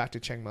going to move back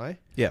to Chiang Mai.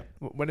 Yeah.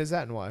 When is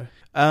that and why?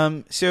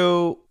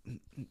 So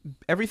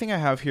everything I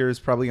have here is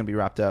probably going to be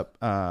wrapped up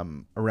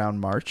around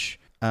March.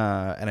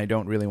 And I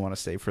don't really want to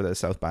stay for the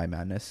South by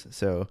Madness.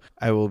 So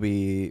I will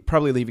be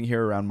probably leaving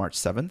here around March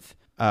 7th.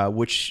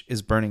 Which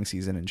is burning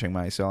season in Chiang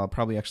Mai. So I'll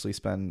probably actually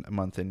spend a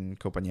month in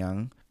Koh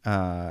Phangan,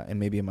 and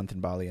maybe a month in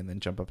Bali and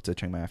then jump up to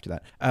Chiang Mai after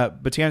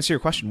that. But to answer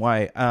your question,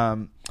 why?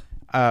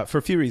 For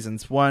a few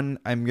reasons. One,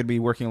 I'm going to be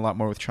working a lot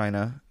more with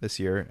China this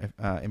year,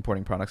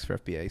 importing products for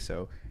FBA.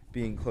 So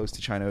being close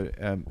to China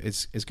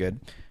is good.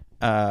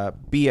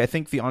 B, I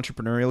think the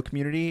entrepreneurial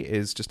community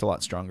is just a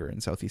lot stronger in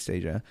Southeast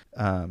Asia.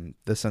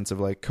 The sense of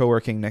like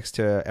co-working next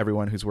to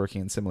everyone who's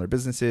working in similar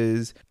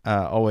businesses,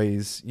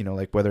 always, you know,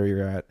 like whether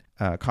you're at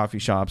coffee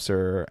shops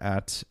or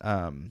at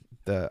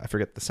I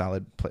forget the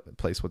salad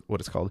place, what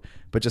it's called,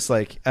 but just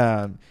like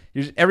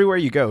everywhere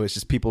you go is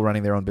just people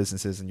running their own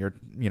businesses and you're,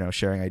 you know,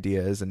 sharing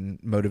ideas and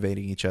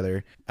motivating each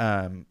other.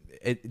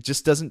 It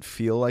just doesn't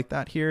feel like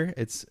that here.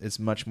 It's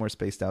much more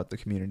spaced out. The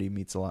community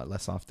meets a lot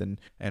less often,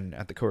 and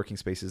at the co-working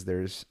spaces,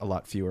 there's a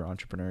lot fewer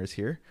entrepreneurs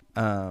here.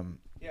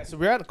 Yeah, so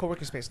we're at a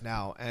co-working space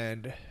now,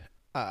 and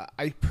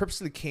I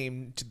purposely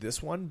came to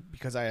this one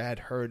because I had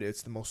heard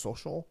it's the most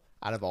social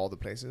out of all the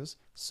places.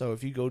 So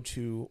if you go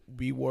to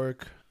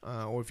WeWork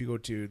or if you go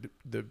to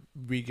the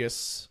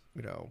Regus,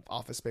 you know,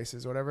 office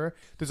spaces or whatever,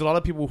 there's a lot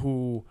of people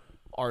who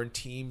are in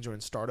teams or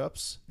in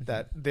startups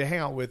that they hang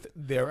out with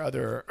their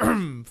other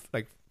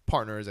like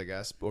partners, I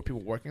guess, or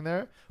people working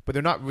there, but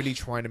they're not really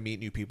trying to meet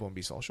new people and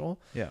be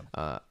social.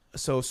 Yeah.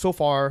 So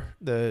far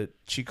the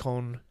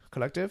Chikon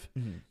Collective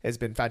has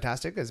been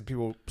fantastic as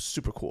people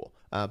super cool.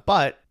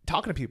 But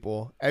talking to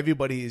people,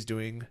 everybody is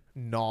doing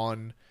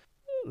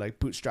like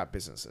bootstrap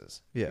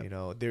businesses. Yeah. You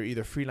know, they're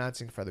either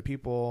freelancing for other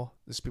people.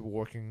 There's people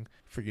working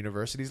for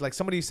universities. Like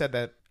somebody said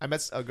that I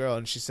met a girl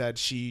and she said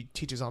she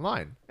teaches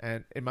online.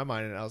 And in my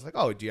mind, I was like,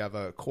 oh, do you have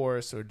a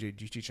course or do you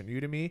teach on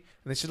Udemy? And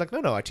then she's like,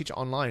 no, I teach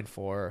online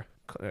for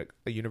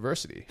a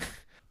university.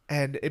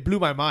 And it blew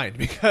my mind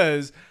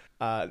because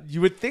you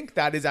would think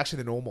that is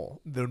actually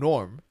the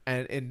norm.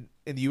 And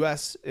in the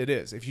US, it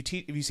is. If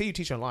you say you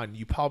teach online,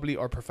 you probably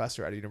are a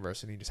professor at a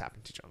university and you just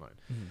happen to teach online.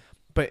 Mm-hmm.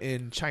 But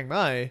in Chiang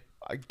Mai,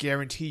 I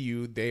guarantee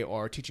you they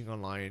are teaching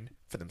online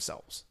for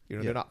themselves.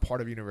 They're not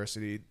part of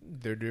university.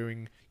 They're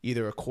doing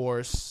either a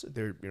course,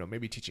 they're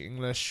maybe teaching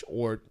English,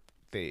 or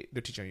they're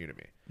teaching on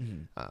Udemy.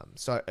 Mm-hmm.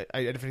 So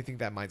I definitely think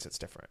that mindset's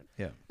different.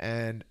 Yeah.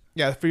 And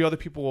yeah, for the other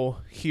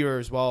people here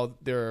as well,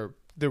 they're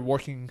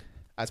working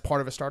as part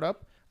of a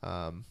startup.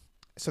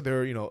 So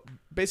they're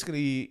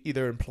basically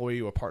either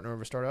employee or partner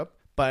of a startup.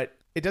 But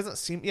it doesn't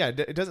seem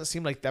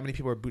like that many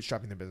people are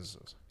bootstrapping their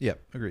businesses. Yeah,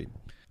 agreed.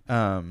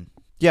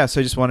 Yeah,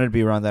 so I just wanted to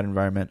be around that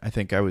environment. I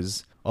think I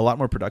was a lot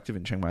more productive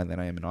in Chiang Mai than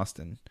I am in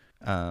Austin.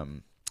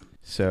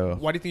 So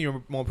why do you think you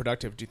were more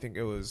productive? Do you think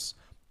it was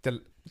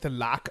the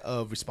lack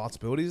of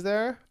responsibilities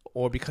there,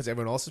 or because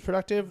everyone else is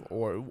productive,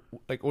 or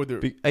like, or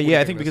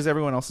I think because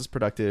everyone else is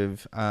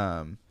productive.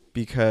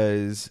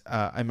 Because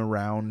I'm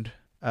around.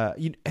 I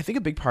think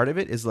a big part of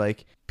it is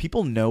like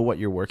people know what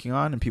you're working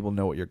on and people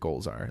know what your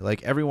goals are.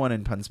 Like everyone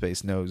in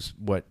Punspace knows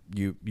what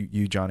you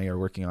Johnny are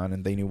working on,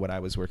 and they knew what I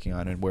was working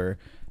on, and we're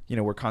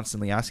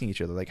constantly asking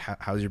each other like,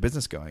 how's your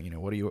business going?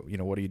 What are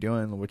you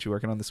doing? What you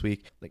working on this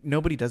week? Like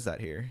nobody does that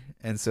here,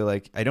 and so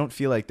like I don't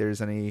feel like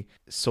there's any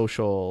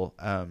social.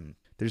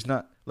 There's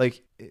not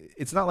like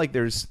it's not like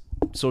there's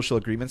social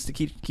agreements to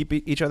keep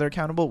each other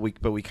accountable.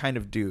 But we kind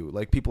of do.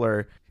 Like people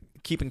are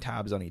keeping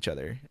tabs on each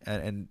other,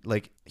 and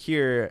like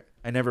here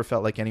I never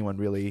felt like anyone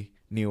really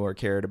knew or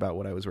cared about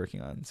what I was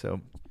working on. So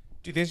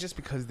do you think it's just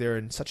because they're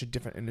in such a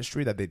different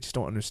industry that they just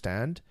don't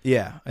understand?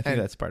 Yeah, I think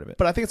that's part of it.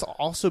 But I think it's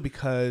also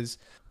because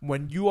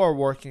when you are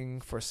working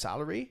for a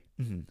salary,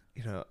 mm-hmm.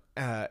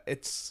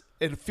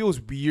 It feels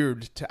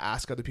weird to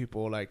ask other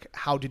people like,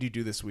 how did you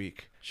do this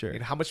week? Sure.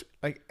 How much,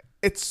 like,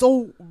 it's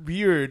so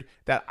weird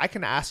that I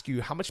can ask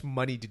you, how much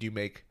money did you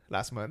make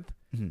last month?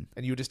 Mm-hmm.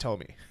 And you would just tell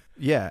me.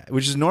 Yeah,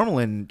 which is normal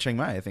in Chiang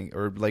Mai, I think,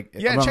 or like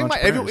in Chiang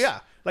Mai,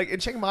 like in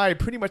Chiang Mai,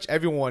 pretty much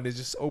everyone is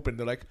just open.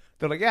 They're like,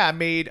 yeah, I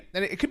made,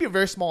 and it could be a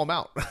very small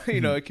amount.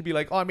 It could be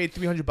like, oh, I made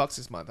 $300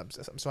 this month. I'm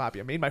so happy.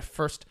 I made my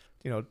first,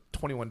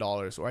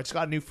 $21, or I just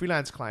got a new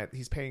freelance client.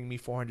 He's paying me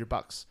 $400.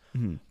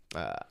 Mm-hmm.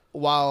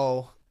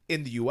 While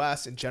in the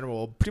U.S. in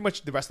general, pretty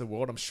much the rest of the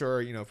world, I'm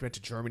sure, if you went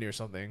to Germany or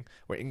something,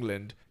 or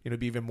England, it'd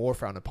be even more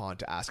frowned upon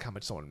to ask how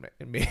much someone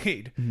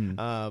made.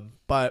 Mm-hmm.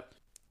 But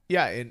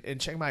yeah, in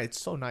Chiang Mai, it's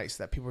so nice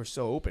that people are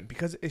so open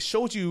because it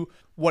shows you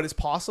what is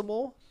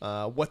possible,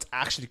 what's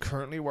actually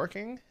currently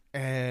working,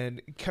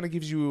 and it kind of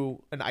gives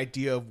you an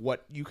idea of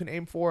what you can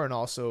aim for, and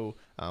also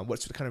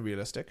what's kind of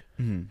realistic,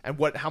 mm-hmm.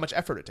 and how much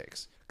effort it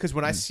takes. Because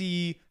when I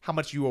see how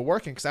much you are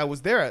working, because I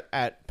was there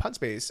at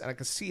Punspace, and I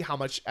can see how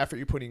much effort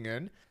you're putting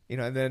in,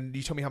 and then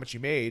you told me how much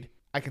you made,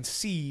 I can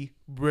see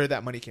where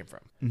that money came from.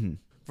 Mm-hmm.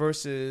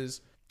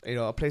 Versus,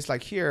 a place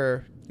like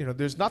here,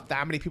 there's not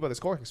that many people at this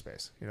co-working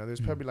space. There's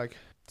mm-hmm. probably like,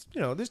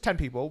 there's 10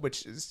 people,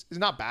 which is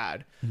not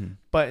bad. Mm-hmm.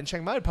 But in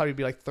Chiang Mai, it'd probably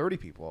be like 30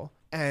 people.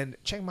 And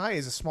Chiang Mai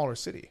is a smaller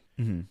city.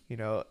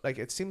 Mm-hmm. Like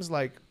it seems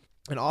like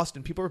in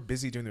Austin, people are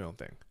busy doing their own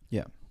thing.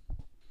 Yeah.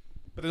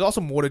 But there's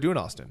also more to do in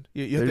Austin.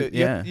 You have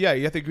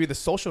to agree the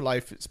social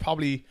life is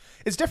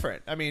it's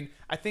different. I mean,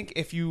 I think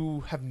if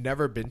you have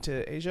never been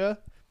to Asia,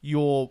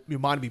 your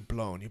mind will be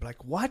blown. You'll be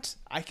like, what?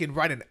 I can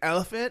ride an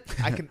elephant.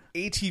 I can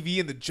ATV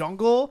in the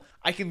jungle.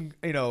 I can,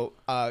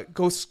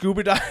 go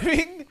scuba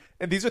diving.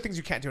 And these are things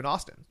you can't do in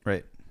Austin.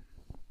 Right.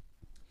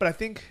 But I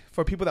think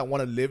for people that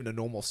want to live in a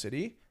normal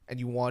city and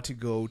you want to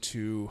go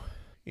to,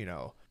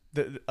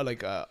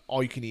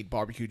 all you can eat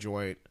barbecue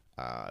joint,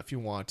 if you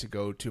want to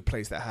go to a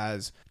place that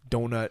has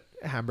donut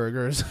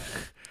hamburgers,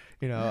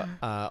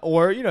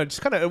 or,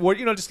 just kind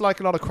of, just like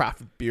a lot of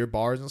craft beer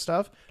bars and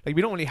stuff. Like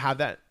we don't really have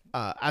that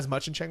as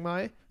much in Chiang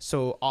Mai.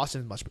 So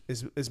Austin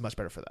is much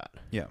better for that.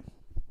 Yeah.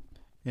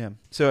 Yeah.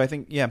 So I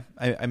think,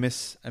 I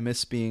miss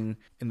being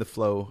in the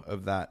flow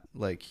of that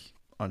like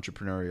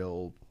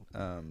entrepreneurial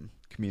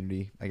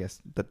community. I guess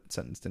that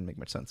sentence didn't make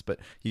much sense, but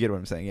you get what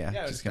I'm saying. Yeah.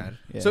 Yeah, just kind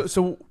of.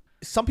 So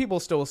some people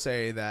still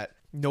say that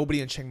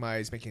nobody in Chiang Mai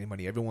is making any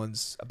money.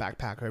 Everyone's a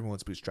backpacker.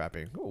 Everyone's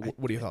bootstrapping.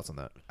 What are your thoughts on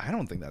that? I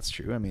don't think that's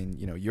true. I mean,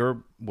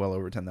 you're well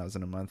over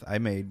 10,000 a month. I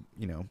made,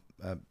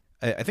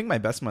 I think my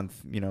best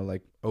month,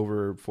 like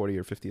over $40,000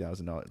 or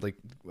 $50,000. Like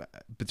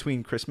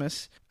between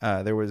Christmas,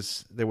 there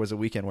was a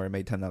weekend where I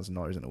made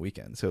 $10,000 in a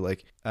weekend. So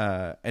like,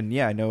 and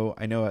yeah, I know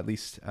at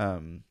least.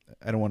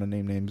 I don't want to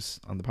name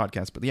names on the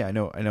podcast, but yeah, I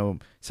know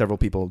several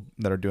people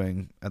that are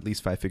doing at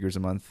least 5 figures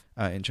a month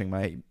in Chiang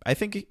Mai. I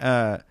think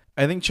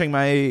Chiang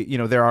Mai,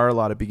 there are a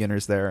lot of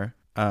beginners there.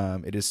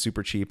 It is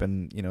super cheap,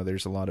 and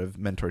there's a lot of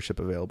mentorship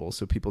available,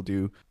 so people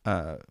do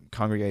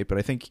congregate. But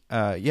I think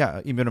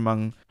even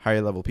among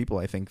higher level people,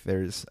 I think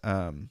there's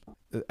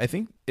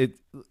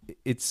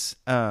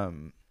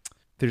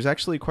there's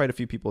actually quite a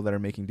few people that are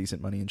making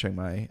decent money in Chiang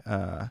Mai,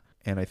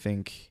 and I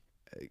think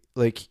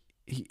like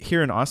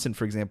here in Austin,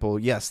 for example,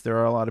 yes, there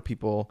are a lot of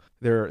people.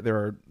 There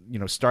are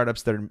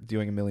startups that are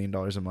doing $1 million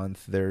a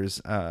month.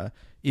 There's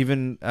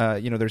even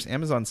there's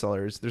Amazon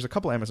sellers. There's a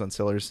couple Amazon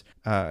sellers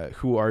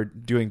who are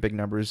doing big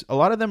numbers. A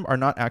lot of them are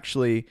not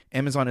actually,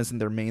 Amazon isn't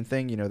their main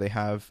thing. They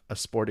have a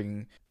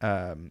sporting.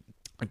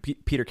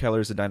 Peter Keller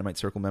is a Dynamite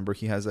Circle member.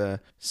 He has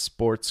a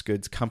sports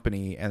goods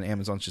company, and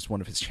Amazon's just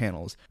one of his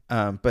channels.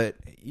 But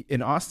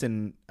in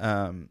Austin,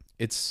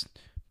 it's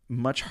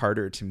much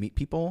harder to meet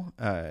people.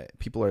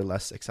 People are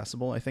less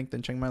accessible, I think,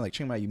 than Chiang Mai. Like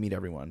Chiang Mai, you meet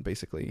everyone.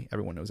 Basically,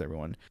 everyone knows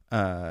everyone.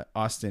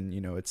 Austin,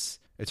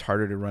 it's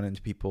harder to run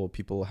into people.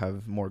 People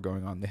have more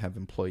going on. They have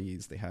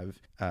employees. They have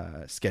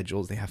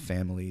schedules. They have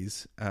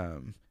families.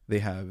 They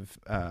have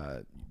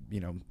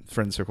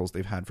friend circles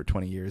they've had for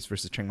 20 years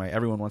versus Chiang Mai.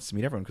 Everyone wants to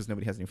meet everyone because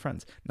nobody has any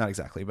friends. Not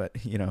exactly, but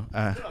No,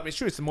 I mean, it's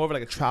true. It's more of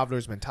like a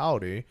traveler's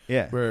mentality.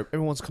 Yeah. Where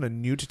everyone's kind of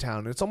new to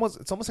town. It's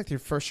almost like your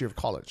first year of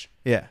college.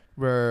 Yeah.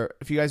 Where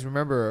if you guys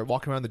remember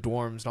walking around the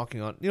dorms,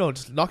 knocking on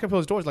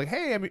people's doors, like,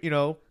 hey, I'm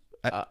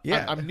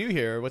new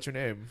here. What's your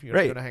name?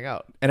 Right. Gonna hang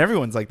out. And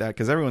everyone's like that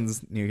because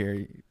everyone's new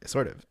here,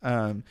 sort of.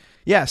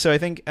 So I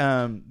think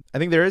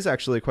there is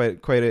actually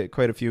quite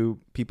a few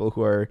people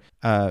who are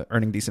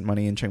earning decent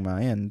money in Chiang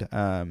Mai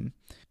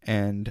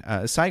and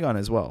Saigon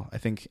as well. I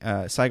think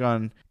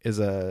Saigon is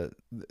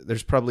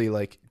there's probably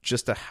like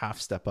just a half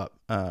step up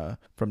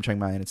from Chiang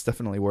Mai, and it's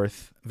definitely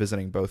worth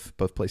visiting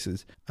both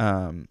places.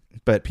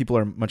 But people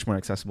are much more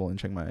accessible in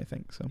Chiang Mai, I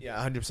think. So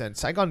yeah, 100%.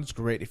 Saigon's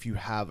great if you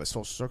have a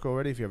social circle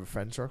already, if you have a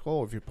friend circle,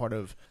 or if you're part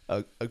of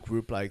a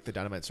group like the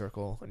Dynamite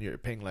Circle and you're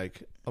paying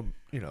like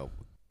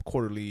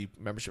quarterly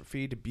membership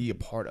fee to be a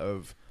part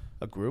of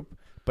a group.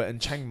 But in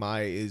Chiang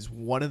Mai is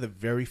one of the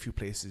very few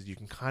places you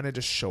can kind of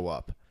just show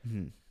up.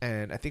 Mm-hmm.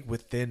 And I think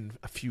within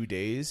a few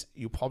days,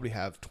 you probably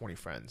have 20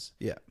 friends.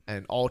 Yeah.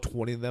 And all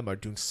 20 of them are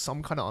doing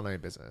some kind of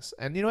online business.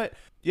 And you know what?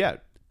 Yeah.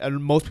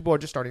 And most people are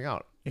just starting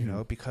out,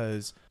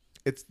 because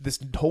it's this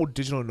whole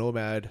digital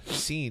nomad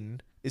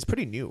scene is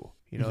pretty new.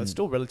 It's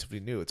still relatively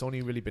new. It's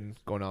only really been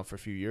going on for a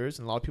few years.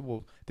 And a lot of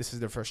people, this is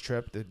their first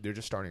trip. They're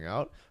just starting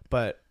out.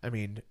 But I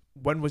mean,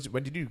 when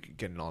did you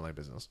get an online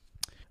business?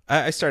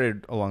 I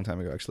started a long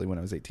time ago, actually, when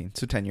I was 18.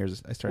 So 10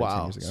 years. I started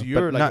 10 years ago. So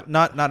you're but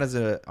not as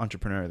an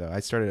entrepreneur, though. I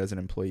started as an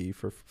employee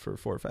for 4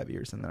 or 5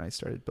 years, and then I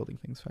started building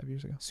things 5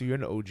 years ago. So you're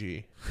an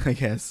OG. I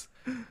guess.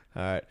 All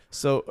right.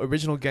 So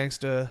Original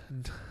Gangsta,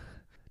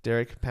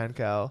 Derek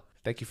Pankau,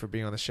 thank you for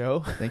being on the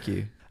show. Thank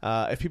you.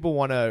 If people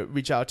want to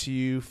reach out to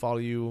you, follow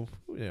you,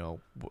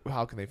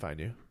 how can they find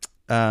you?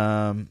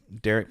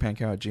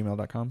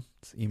 DerekPankau@gmail.com.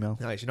 It's email.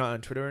 Nice. You're not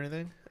on Twitter or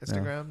anything?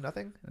 Instagram? No.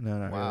 Nothing? No,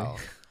 not really.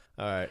 All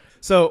right.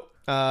 So,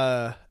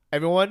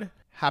 everyone,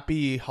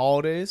 happy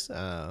holidays,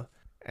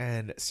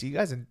 and see you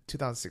guys in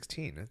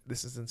 2016.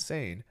 This is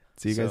insane.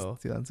 See you guys in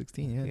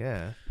 2016, yeah.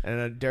 Yeah.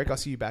 And Derek, I'll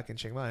see you back in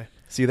Chiang Mai.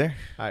 See you there.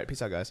 All right.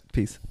 Peace out, guys.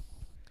 Peace.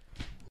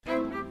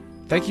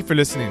 Thank you for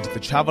listening to the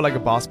Travel Like a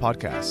Boss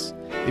podcast.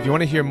 If you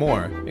want to hear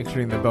more,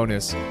 including the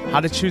bonus How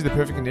to Choose the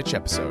Perfect Niche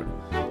episode,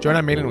 join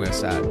our mailing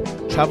list at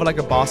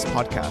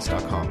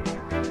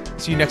travellikeabosspodcast.com.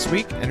 See you next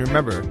week, and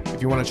remember,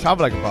 if you want to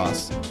travel like a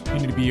boss, you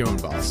need to be your own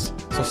boss.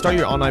 So start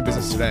your online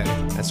business today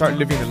and start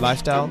living the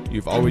lifestyle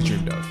you've always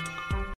dreamed of.